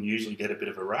wouldn't usually get a bit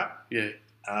of a rap. Yeah.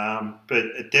 But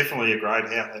it's definitely a great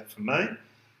outlet for me.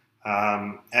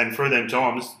 And through them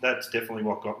times, that's definitely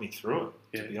what got me through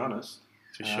it. To be honest.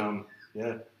 For sure.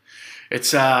 Yeah.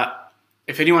 It's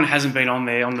if anyone hasn't been on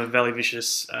there on the Valley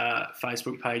Vicious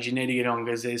Facebook page, you need to get on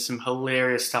because there's some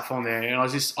hilarious stuff on there. And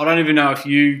I don't even know if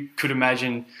you could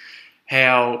imagine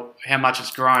how much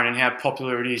it's grown and how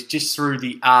popular it is just through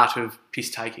the art of piss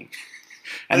taking.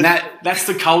 And that's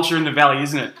the culture in the Valley,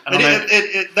 isn't it?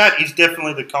 That is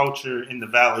definitely the culture in the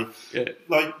Valley. Yeah.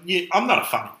 I'm not a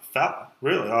funny fella,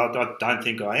 really. I don't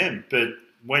think I am. But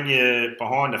when you're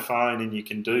behind a phone and you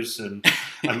can do some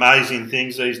amazing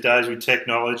things these days with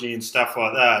technology and stuff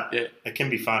like that, it can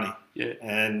be funny. Yeah.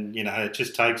 And, it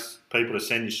just takes people to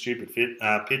send you stupid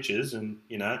pictures and,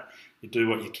 you do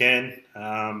what you can.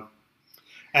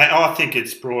 And I think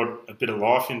it's brought a bit of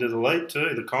life into the league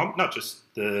too, the comp, not just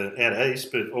the out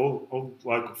east, but all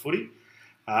local footy.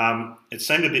 It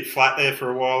seemed a bit flat there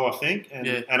for a while, I think,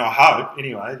 and I hope,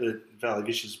 anyway, that Valley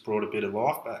Vicious brought a bit of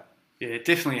life back. Yeah, it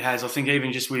definitely has. I think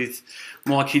even just with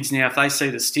my kids now, if they see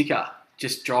the sticker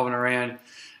just driving around,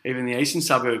 even the eastern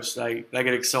suburbs, they get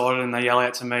excited and they yell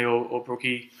out to me or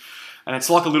Brookie. And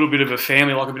it's like a little bit of a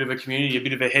family, like a bit of a community, a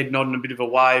bit of a head nod and a bit of a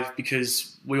wave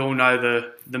because we all know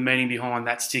the meaning behind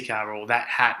that sticker or that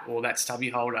hat or that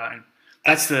stubby holder. And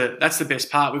that's the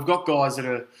best part. We've got guys that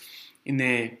are in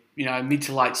their mid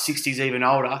to late 60s, even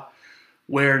older,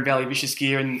 wearing Valley Vicious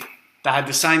gear, and they had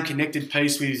the same connected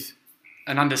piece with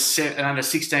an under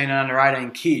 16 and under 18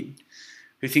 kid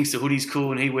who thinks the hoodie's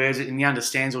cool and he wears it and he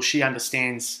understands or she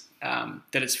understands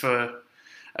that it's for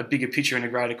a bigger picture and a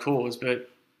greater cause. But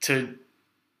to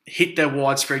hit the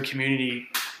widespread community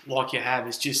like you have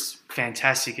is just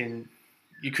fantastic, and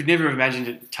you could never have imagined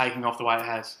it taking off the way it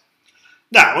has.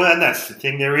 No, well, and that's the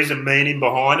thing. There is a meaning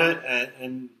behind it,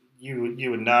 and you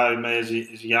would know me as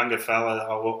a younger fella. I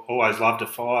always loved to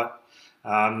fight.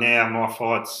 Now my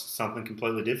fight's something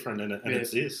completely different, and it's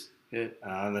this. Yeah.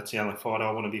 That's the only fight I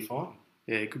want to be fighting.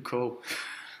 Yeah, good call.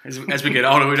 as we get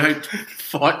older, we don't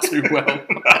fight too well.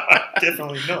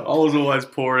 Definitely not. I was always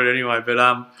poor at it anyway,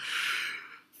 but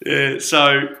yeah.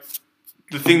 So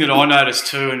the thing that I noticed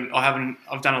too, and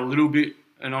I've done a little bit,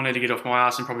 and I need to get off my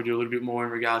ass and probably do a little bit more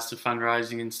in regards to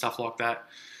fundraising and stuff like that.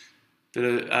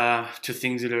 To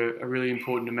things that are really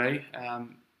important to me.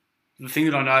 The thing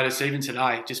that I noticed even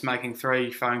today, just making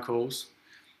 3 phone calls,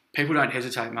 people don't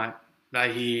hesitate, mate.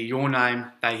 They hear your name,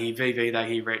 they hear VV, they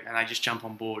hear Rhett, and they just jump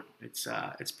on board. It's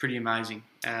pretty amazing.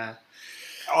 I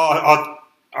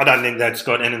don't think that's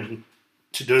got anything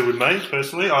to do with me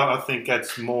personally. I think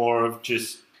that's more of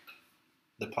just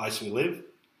the place we live,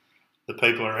 the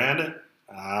people around it.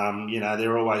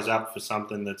 They're always up for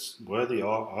something that's worthy,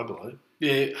 I believe.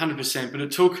 Yeah, 100%.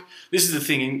 But this is the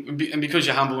thing, and because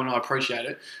you're humble and I appreciate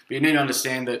it, but you need to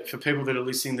understand that for people that are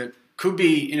listening that could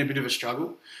be in a bit of a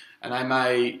struggle, and they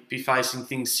may be facing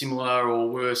things similar or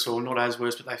worse or not as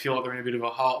worse, but they feel like they're in a bit of a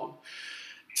hole,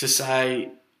 to say,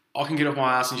 I can get off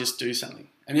my ass and just do something.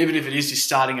 And even if it is just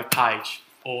starting a page,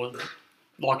 or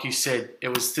like you said, it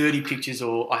was 30 pictures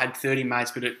or I had 30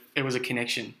 mates, but it was a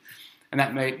connection. And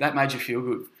that made you feel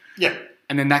good. Yeah.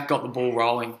 And then that got the ball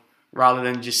rolling rather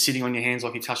than just sitting on your hands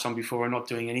like you touched on before and not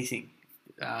doing anything.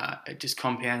 It just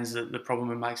compounds the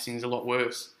problem and makes things a lot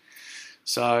worse.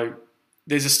 So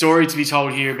there's a story to be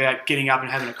told here about getting up and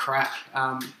having a crack.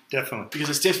 Definitely. Because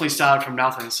it's definitely started from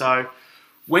nothing. So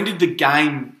when did the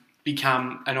game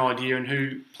become an idea and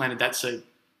who planted that seed?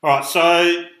 All right, so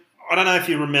I don't know if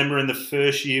you remember in the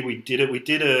first year we did it. We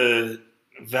did a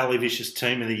Valley Vicious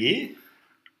Team of the Year,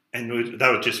 and we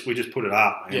just put it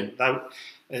up. And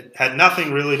it had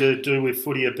nothing really to do with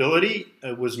footy ability.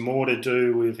 It was more to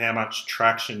do with how much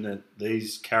traction that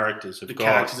these characters have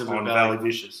got on Valley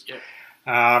Vicious.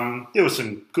 Yep. There were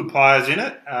some good players in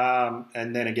it,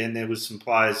 and then again there was some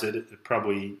players that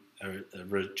probably are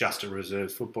just a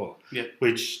reserve footballer,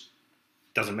 which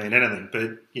doesn't mean anything,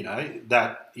 but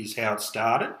that is how it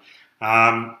started.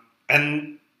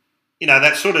 And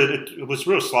that sort of it was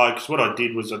real slow because what I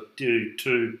did was I do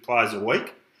 2 players a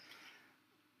week,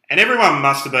 and everyone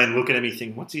must have been looking at me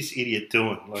thinking, "What's this idiot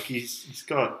doing? Like he's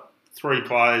got 3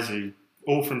 players who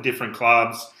all from different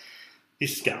clubs.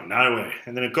 This is going nowhere."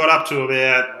 And then it got up to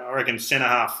about, I reckon, centre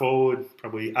half forward,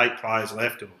 probably 8 players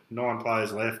left or 9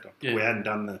 players left. We hadn't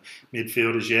done the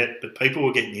midfielders yet, but people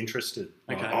were getting interested.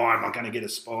 Okay. Like, am I going to get a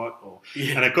spot?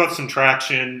 And it got some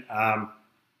traction.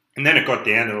 And then it got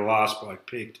down to the last bloke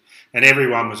picked, and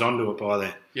everyone was onto it by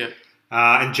then. Yeah.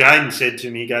 And Jaden said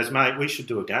to me, he goes, "Mate, we should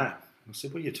do a game." I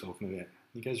said, "What are you talking about?"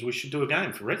 He goes, "We should do a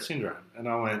game for Rett syndrome." And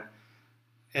I went,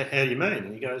 "How do you mean?"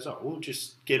 And he goes, "Oh, we'll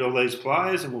just get all these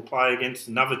players and we'll play against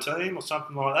another team or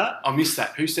something like that." I missed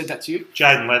that. Who said that to you?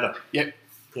 Jaden Leather. Yep.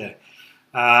 Yeah.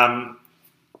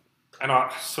 And I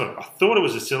thought it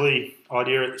was a silly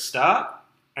idea at the start,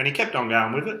 and he kept on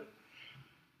going with it.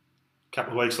 A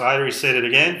couple of weeks later, he said it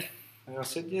again, and I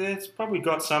said, "Yeah, it's probably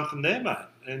got something there, mate."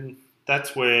 And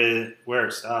that's where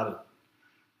it started.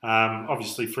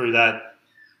 Obviously, through that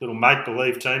little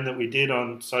make-believe team that we did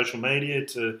on social media,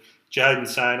 to Jaden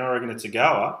saying, "I reckon it's a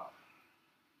goer,"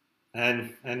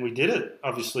 and we did it.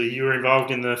 Obviously, you were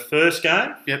involved in the first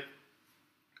game. Yep.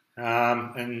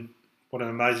 And what an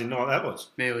amazing night that was.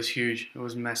 Yeah, it was huge. It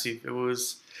was massive. It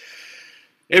was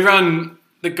everyone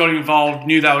that got involved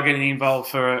knew they were getting involved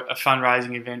for a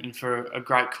fundraising event and for a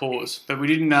great cause, but we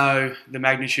didn't know the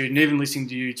magnitude. And even listening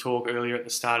to you talk earlier at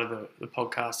the start of the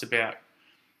podcast about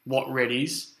what Red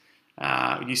is,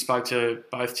 you spoke to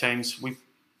both teams. We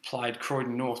played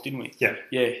Croydon North, didn't we? Yeah.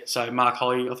 Yeah. So Mark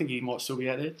Holly, I think he might still be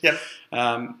out there. Yep.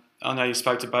 I know you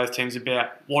spoke to both teams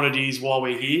about what it is while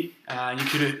we're here.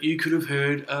 You could have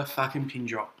heard a fucking pin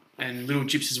drop and little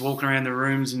gypsies walking around the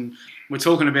rooms, and we're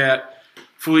talking about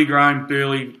fully grown,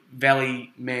 burly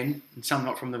Valley men, and some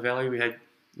not from the Valley. We had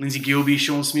Lindsay Gilby,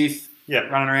 Sean Smith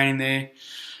running around in there.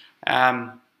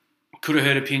 Could have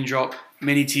heard a pin drop,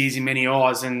 many tears in many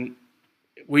eyes, and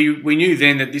we knew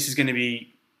then that this is going to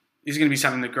be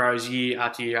something that grows year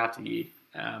after year after year.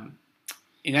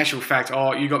 In actual fact,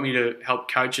 you got me to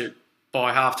help coach it.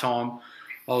 By halftime,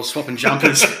 I was swapping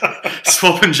jumpers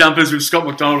with Scott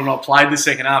McDonald, and I played the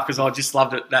second half because I just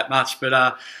loved it that much.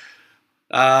 But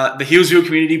the Healesville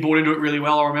community bought into it really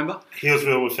well, I remember.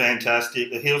 Healesville were fantastic.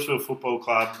 The Healesville Football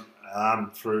Club,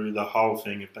 through the whole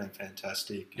thing, have been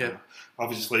fantastic. Yeah.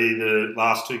 Obviously, the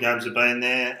last 2 games have been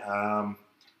there.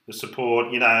 The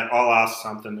support, I'll ask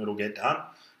something, it'll get done.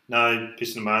 No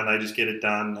piss and moan, they just get it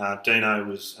done. Dino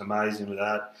was amazing with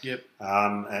that. Yep.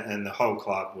 And the whole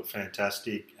club were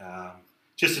fantastic.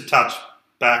 Just to touch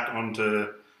back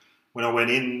onto when I went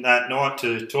in that night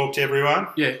to talk to everyone.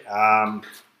 Yeah.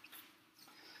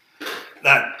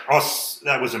 that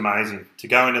was amazing to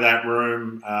go into that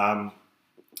room. I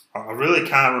really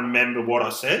can't remember what I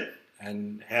said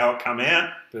and how it come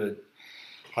out, but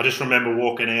I just remember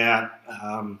walking out,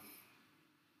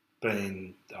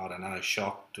 being, I don't know,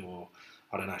 shocked, or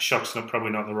I don't know, shock's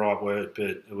probably not the right word, but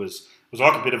it was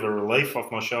like a bit of a relief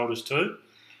off my shoulders too.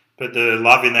 But the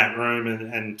love in that room,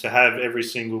 and to have every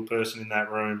single person in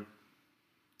that room,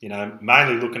 you know,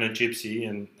 mainly looking at Gypsy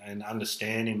and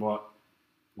understanding what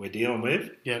we're dealing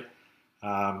with,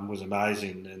 was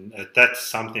amazing. And that's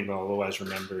something I'll always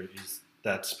remember, is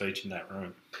that speech in that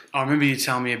room. I remember you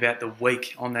telling me about the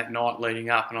week on that night leading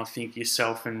up, and I think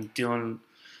yourself and Dylan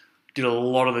did a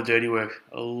lot of the dirty work,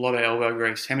 a lot of elbow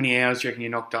grease. How many hours do you reckon you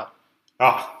knocked up?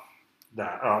 A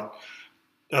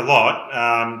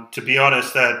lot. To be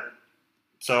honest,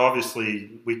 so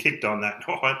obviously we kicked on that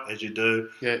night, as you do.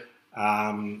 Yeah.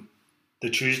 The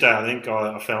Tuesday, I think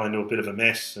I fell into a bit of a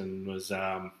mess and was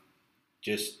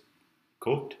just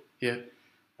cooked. Yeah.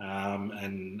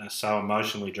 And so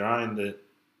emotionally drained that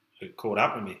it caught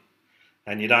up with me.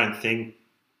 And you don't think,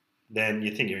 then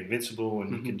you think you're invincible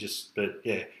and you can just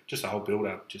a whole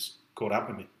build-up just caught up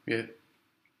with me. Yeah.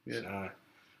 Yeah. So,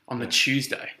 on the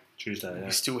Tuesday, yeah.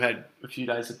 you still had a few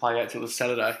days to play out till the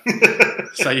Saturday.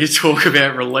 So you talk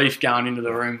about relief going into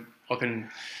the room.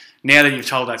 Now that you've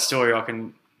told that story, I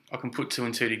can put two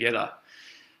and two together.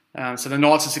 So the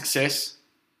night's a success.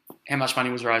 How much money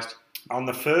was raised? On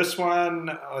the first one,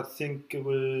 I think it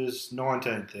was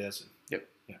 19,000. Yep.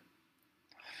 Yeah.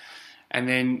 And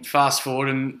then fast forward,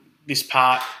 and this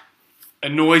part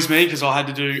annoys me because I had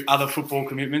to do other football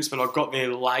commitments, but I got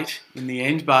there late in the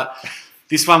end. But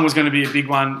this one was going to be a big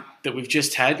one that we've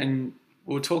just had, and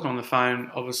we were talking on the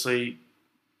phone. Obviously,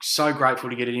 so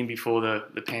grateful to get it in before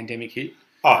the pandemic hit.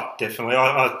 Oh, definitely.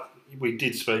 We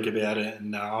did speak about it,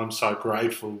 and I'm so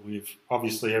grateful with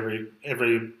obviously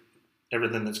everything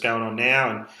that's going on now,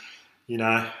 and you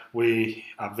know, we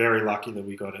are very lucky that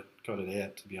we got it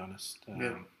out. To be honest,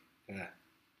 yeah.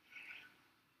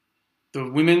 The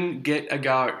women get a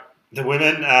go. The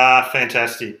women are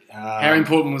fantastic. How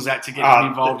important was that to get them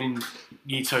involved in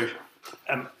year two?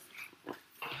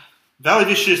 Valley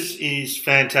Vicious is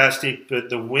fantastic, but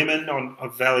the women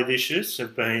of Valley Vicious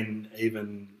have been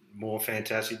even more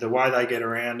fantastic. The way they get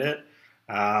around it,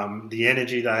 the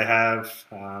energy they have,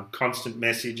 constant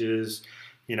messages,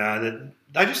 you know, that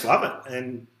they just love it.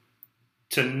 And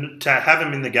to have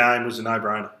them in the game was a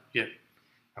no-brainer. Yeah.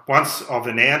 Once I've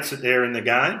announced that they're in the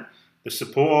game, the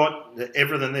support,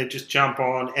 everything, they just jump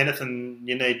on. Anything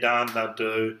you need done, they'll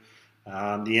do.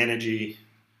 The energy,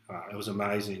 it was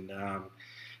amazing.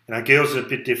 You know, girls are a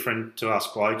bit different to us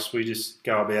blokes. We just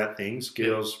go about things.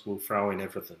 Girls will throw in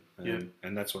everything,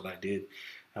 and that's what they did.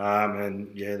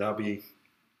 And they'll be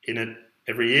in it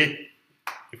every year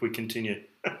if we continue.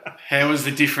 How was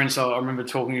the difference? I remember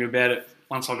talking to you about it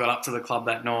once I got up to the club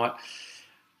that night.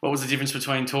 What was the difference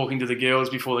between talking to the girls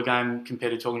before the game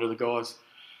compared to talking to the guys?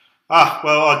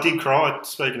 Well, I did cry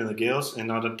speaking to the girls,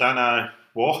 and I don't know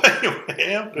why or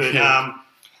how, but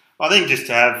I think just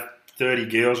to have 30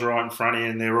 girls right in front of you,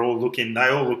 and they all look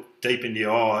deep into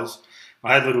your eyes.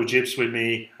 I had little Gyps with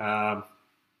me. I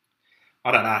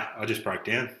don't know. I just broke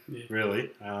down,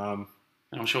 really. And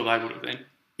I'm sure they would have been.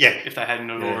 Yeah. If they hadn't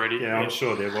already. Yeah, I'm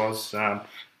sure there was.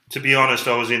 To be honest,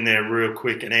 I was in there real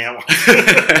quick an hour.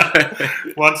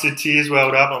 Once the tears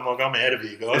welled up, I'm like, I'm out of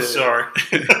here, guys. Sorry.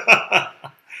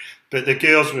 But the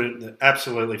girls were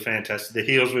absolutely fantastic. The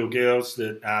Healesville girls,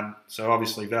 so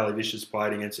obviously Valley Vicious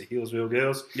played against the Healesville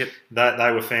girls. Yep.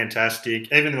 They were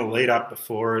fantastic. Even in the lead up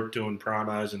before it, doing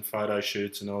promos and photo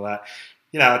shoots and all that.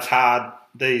 You know, it's hard.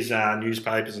 These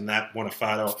newspapers and that want a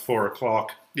photo at 4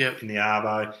 o'clock in the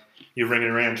Arvo. You're ringing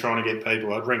around trying to get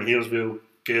people. I'd ring Healesville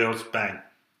girls, bang.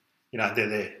 You know, they're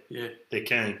there. Yeah. They're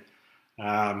keen.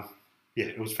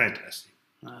 It was fantastic.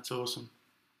 That's awesome.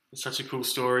 It's such a cool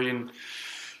story. And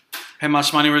how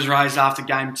much money was raised after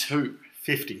game two?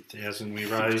 50,000 we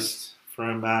raised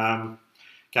from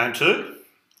game two.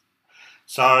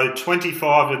 So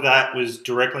 25 of that was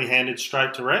directly handed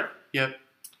straight to Rep. Yep.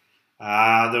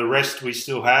 The rest we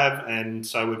still have, and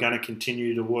so we're going to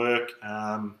continue to work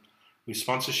with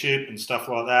sponsorship and stuff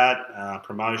like that,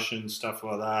 promotion, stuff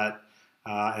like that,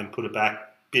 and put a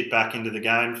bit back into the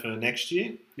game for next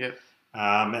year. Yep.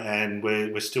 And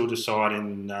we're still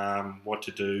deciding what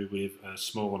to do with a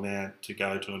small amount to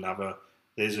go to another.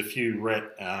 There's a few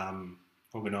Rep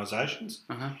organisations,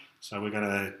 so we're going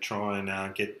to try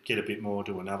and get a bit more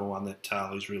to another one that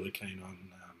Charlie's really keen on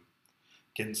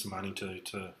getting some money to.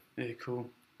 Yeah, cool.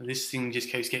 This thing just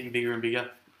keeps getting bigger and bigger.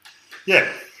 Yeah.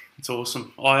 It's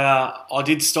awesome. I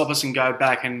did stop us and go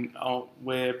back, and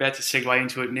we're about to segue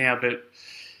into it now. But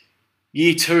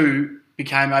year 2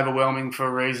 became overwhelming for a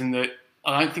reason that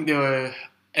I don't think there were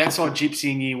outside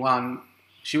Gypsy in year 1.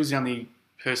 She was the only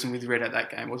person with red at that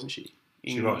game, wasn't she?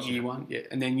 In She was, year 1, yeah.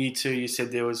 And then year 2, you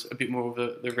said there was a bit more of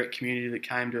the rec community that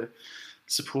came to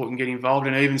support and get involved,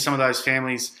 and even some of those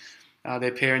families,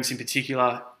 their parents in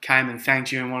particular, came and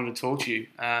thanked you and wanted to talk to you.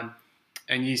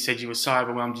 And you said you were so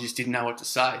overwhelmed you just didn't know what to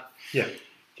say. Yeah.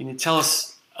 Can you tell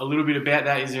us a little bit about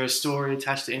that? Is there a story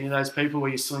attached to any of those people? Are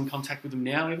you still in contact with them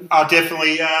now even? Oh,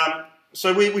 definitely.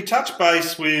 So we touched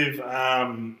base with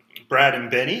Brad and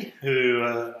Benny,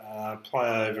 who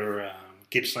play over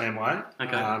Gippsland Way.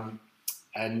 Okay.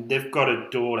 And they've got a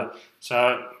daughter. So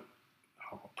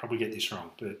I'll probably get this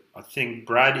wrong, but I think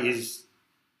Brad is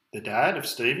the dad of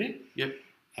Stevie. Yep.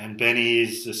 And Benny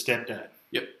is the stepdad.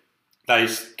 Yep. They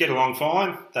get along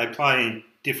fine. They play in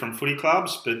different footy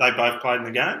clubs, but they both played in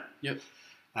the game. Yep.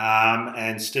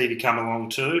 And Stevie come along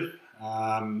too.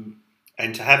 And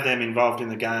to have them involved in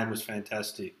the game was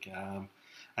fantastic.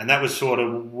 And that was sort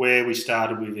of where we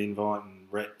started with inviting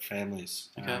rec families.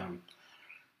 Okay.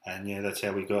 And yeah, that's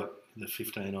how we got the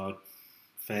 15 odd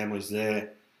families there.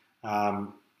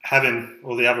 Having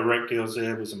all the other rec girls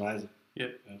there was amazing.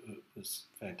 Yep. It was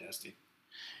fantastic.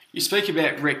 You speak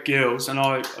about rec girls, and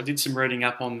I did some reading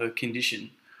up on the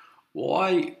condition.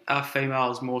 Why are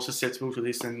females more susceptible to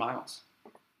this than males?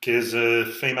 Because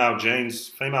females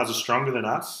are stronger than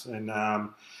us, and a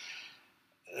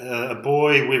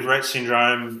boy with Rett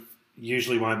syndrome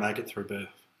usually won't make it through birth.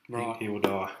 Right. He will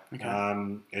die.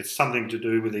 Okay. It's something to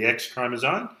do with the X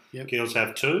chromosome. Yep. Girls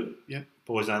have 2. Yep.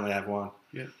 Boys only have 1.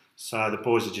 Yep. So the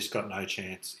boys have just got no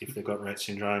chance if they've got Rett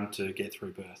syndrome to get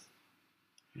through birth.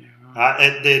 Yeah,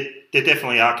 right. There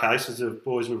definitely are cases of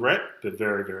boys with Rett, but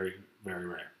very, very, very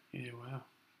rare. Yeah, wow.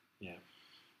 Yeah.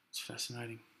 It's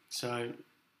fascinating. So,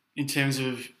 in terms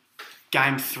of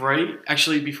Game 3,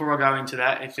 actually, before I go into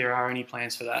that, if there are any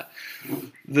plans for that,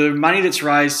 the money that's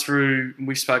raised through,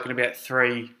 we've spoken about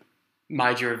 3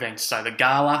 major events. So, the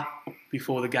gala,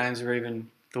 before the games are even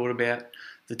thought about,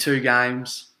 the 2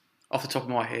 games. Off the top of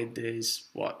my head, there's,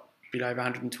 a bit over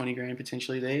 120 grand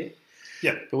potentially there.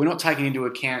 Yeah. But we're not taking into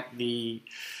account the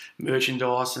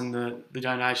merchandise and the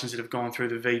donations that have gone through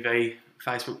the VV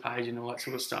Facebook page and all that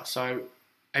sort of stuff. So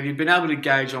have you been able to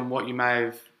gauge on what you may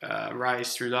have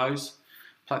raised through those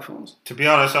platforms? To be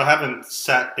honest, I haven't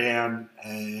sat down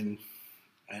and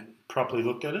properly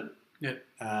looked at it. Yeah.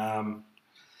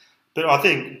 But I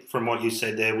think from what you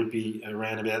said there would be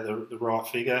around about the right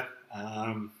figure.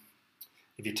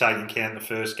 If you take into account the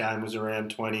first game was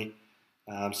around 20,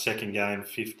 second game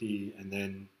 50, and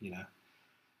then,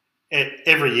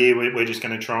 every year we're just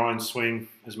going to try and swing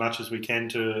as much as we can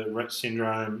to Rett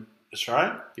Syndrome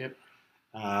Australia. Yep.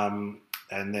 And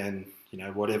then,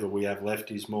 whatever we have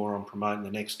left is more on promoting the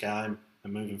next game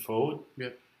and moving forward.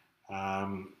 Yep.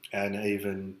 And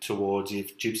even towards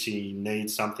if Gypsy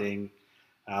needs something,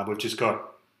 we've just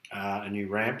got a new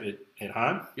ramp at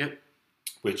home. Yep.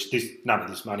 Which none of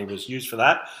this money was used for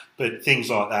that, but things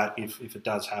like that, if it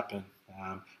does happen,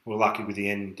 we're lucky with the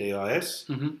NDIS.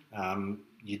 Mm-hmm.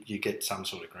 You get some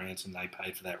sort of grants and they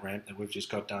pay for that ramp that we've just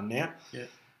got done now. Yeah.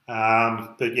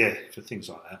 But yeah, for things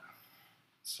like that.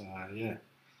 So yeah,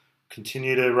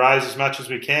 continue to raise as much as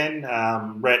we can.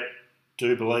 Rett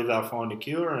do believe they'll find a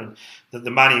cure, and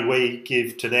the money we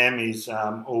give to them is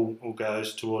all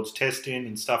goes towards testing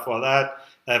and stuff like that.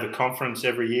 They have a conference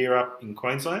every year up in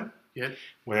Queensland. Yeah.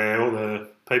 Where all the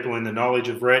people in the knowledge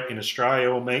of Rett in Australia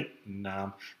all meet, and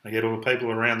they get all the people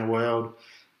around the world,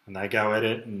 and they go at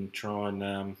it and try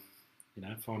and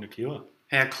find a cure.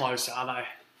 How close are they?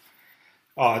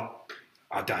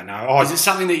 I don't know. Is it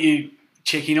something that you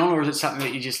check in on, or is it something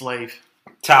that you just leave?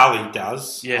 Tali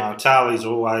does. Yeah. Tali's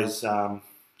always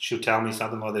she'll tell me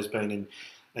something like there's been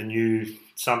a new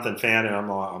something found, and I'm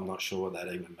like, I'm not sure what that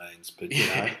even means, but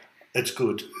it's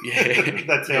good. Yeah.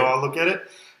 That's how I look at it.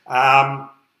 I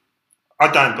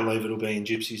don't believe it'll be in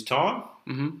Gypsy's time,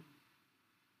 mm-hmm.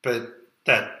 but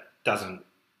that doesn't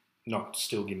not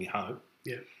still give me hope.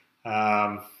 Yeah.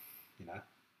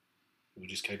 We'll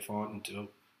just keep fighting until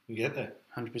we get there.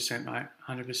 100%, mate.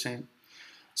 100%.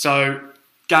 So,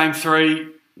 Game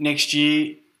 3 next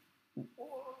year,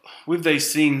 with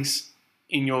these things,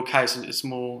 in your case, it's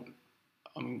more,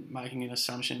 I'm making an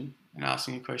assumption and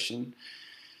asking a question.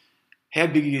 How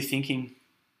big are you thinking?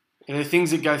 Are there things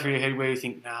that go through your head where you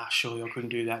think, nah, surely I couldn't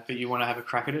do that, but you want to have a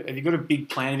crack at it? Have you got a big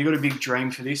plan? Have you got a big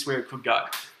dream for this, where it could go?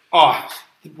 Oh,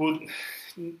 well,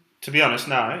 to be honest,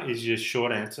 no, is your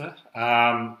short answer.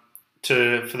 For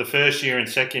the first year and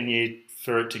second year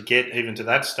for it to get even to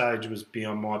that stage was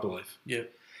beyond my belief. Yeah.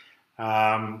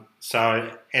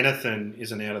 So anything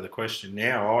isn't out of the question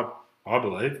now, I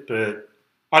believe, but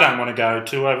I don't want to go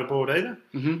too overboard either.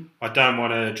 Mm-hmm. I don't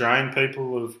want to drain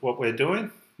people of what we're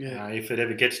doing. Yeah. If it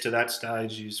ever gets to that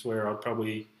stage is where I'd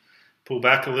probably pull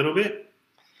back a little bit.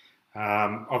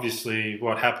 Obviously,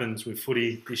 what happens with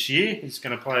footy this year is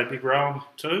going to play a big role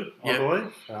too, I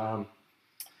believe.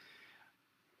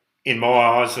 In my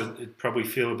eyes, it'd probably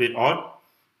feel a bit odd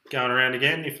going around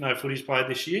again if no footy's played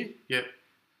this year. Yep.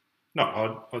 Not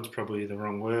odd. Odd's probably the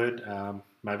wrong word.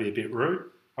 Maybe a bit rude.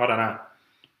 I don't know.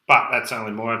 But that's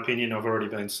only my opinion. I've already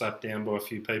been slapped down by a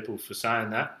few people for saying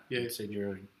that. Yeah. Said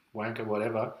you're a wanker,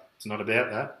 whatever. It's not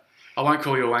about that. I won't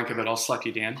call you a wanker, but I'll slap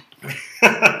you down.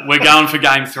 We're going for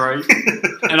game 3.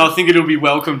 And I think it'll be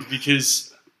welcomed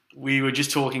because we were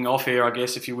just talking off air, I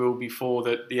guess, if you will, before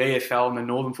that the EFL and the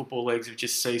Northern Football Leagues have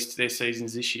just ceased their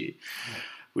seasons this year.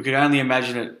 We could only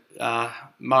imagine that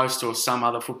most or some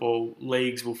other football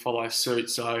leagues will follow suit.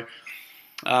 So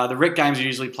the rec games are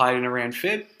usually played in around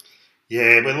Feb.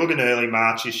 Yeah, we're looking early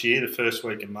March this year, the first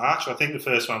week of March. I think the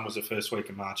first one was the first week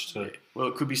of March too. Well,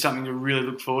 it could be something to really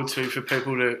look forward to for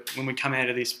people to, when we come out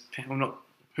of this,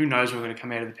 who knows when we're going to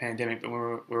come out of the pandemic, but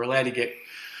when we're allowed to get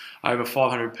over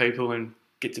 500 people and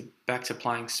get back to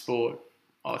playing sport,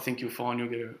 I think you'll find you'll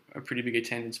get a pretty big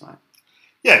attendance, mate.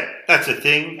 Yeah, that's a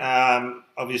thing.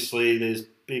 Obviously, there's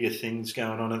bigger things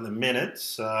going on at the minute.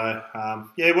 So,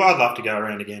 I'd love to go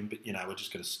around again, but, we're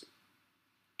just going to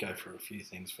go for a few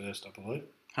things first, I believe.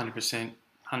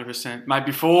 100%. Mate,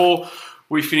 before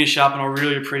we finish up, and I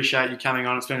really appreciate you coming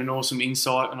on, it's been an awesome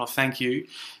insight, and I thank you.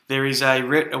 There is a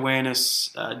Rett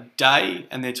Awareness Day,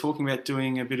 and they're talking about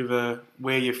doing a bit of a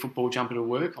wear your football jumper to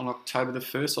work on October the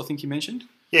 1st, I think you mentioned.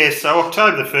 Yeah, so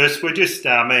October the 1st, we're just,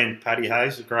 me and Paddy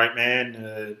Hayes, a great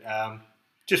man,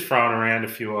 just throwing around a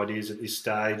few ideas at this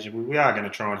stage. We are going to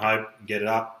try and hope and get it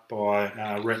up by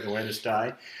Rett Awareness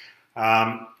Day.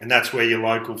 And that's where your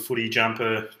local footy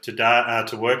jumper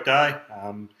to work day.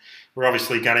 We're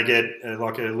obviously going to get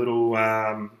like a little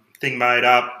thing made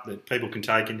up that people can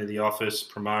take into the office,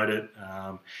 promote it.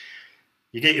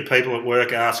 You get your people at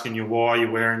work asking you why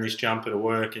you're wearing this jumper to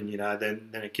work, and then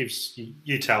it gives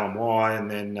you tell them why,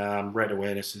 and then Rett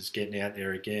Awareness is getting out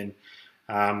there again.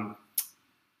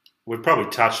 We've probably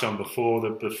touched on before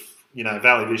that,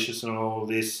 Valley Vicious and all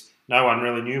this. No one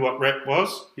really knew what Rett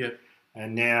was. Yep.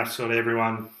 And now sort of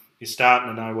everyone is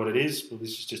starting to know what it is. Well,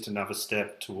 this is just another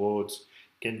step towards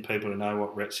getting people to know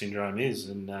what Rett syndrome is,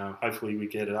 and hopefully we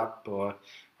get it up by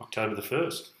October the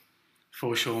 1st.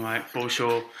 For sure, mate, for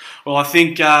sure. Well, I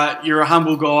think you're a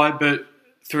humble guy, but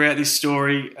throughout this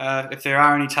story, if there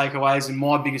are any takeaways, and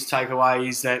my biggest takeaway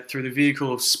is that through the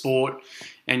vehicle of sport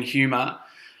and humour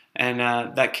and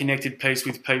that connected piece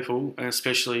with people, and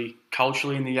especially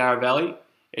culturally in the Yarra Valley,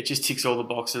 it just ticks all the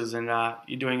boxes, and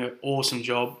you're doing an awesome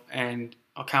job, and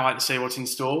I can't wait to see what's in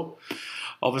store.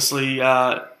 Obviously,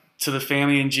 to the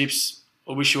family and Jips,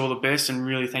 I wish you all the best, and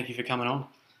really thank you for coming on.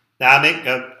 Now, Nick,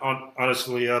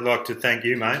 honestly, I'd like to thank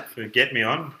you, mate, for getting me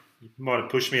on. You might have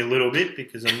pushed me a little bit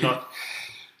because I'm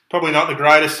probably not the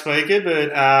greatest speaker,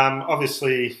 but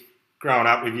obviously growing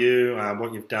up with you,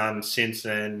 what you've done since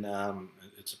then,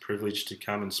 it's a privilege to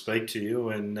come and speak to you,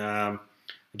 and I'd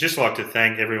just like to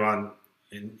thank everyone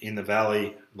in the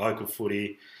Valley, local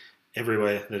footy,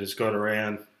 everywhere that has got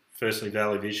around. Firstly,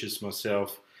 Valley Vicious,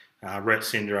 myself, Rett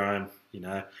syndrome.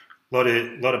 A lot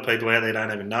of people out there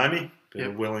don't even know me, but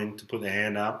are willing to put their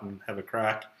hand up and have a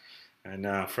crack and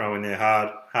throw in their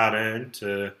hard-earned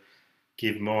to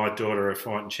give my daughter a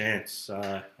fighting chance.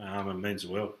 So it means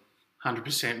the world.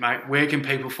 100%, mate. Where can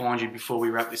people find you before we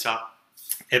wrap this up?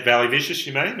 At Valley Vicious,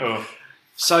 you mean? Or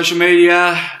social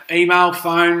media, email,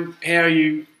 phone. How are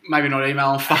you? Maybe not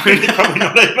email and phone. Probably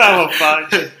not email or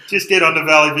phone. Just get on to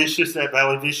Valley Vicious, at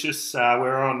Valley Vicious.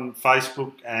 We're on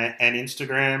Facebook and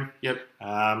Instagram. Yep.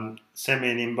 Send me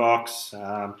an inbox.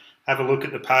 Have a look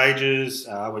at the pages.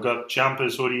 We've got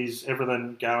jumpers, hoodies,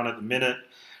 everything going at the minute.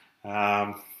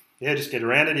 Just get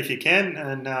around it if you can.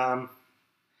 And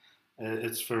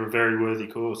it's for a very worthy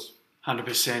cause.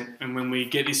 100%. And when we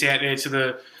get this out there to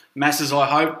the masses, I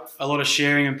hope a lot of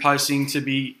sharing and posting to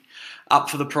be up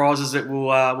for the prizes that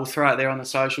we'll throw out there on the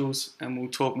socials, and we'll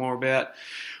talk more about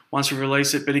once we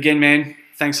release it. But again, man,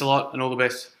 thanks a lot and all the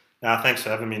best. Thanks for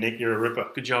having me, Nick. You're a ripper.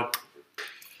 Good job.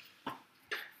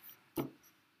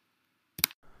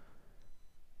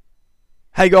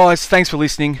 Hey guys, thanks for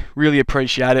listening. Really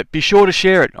appreciate it. Be sure to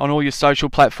share it on all your social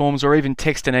platforms or even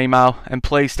text an email. And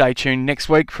please stay tuned next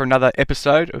week for another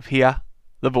episode of Hear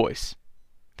the Voice.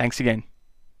 Thanks again.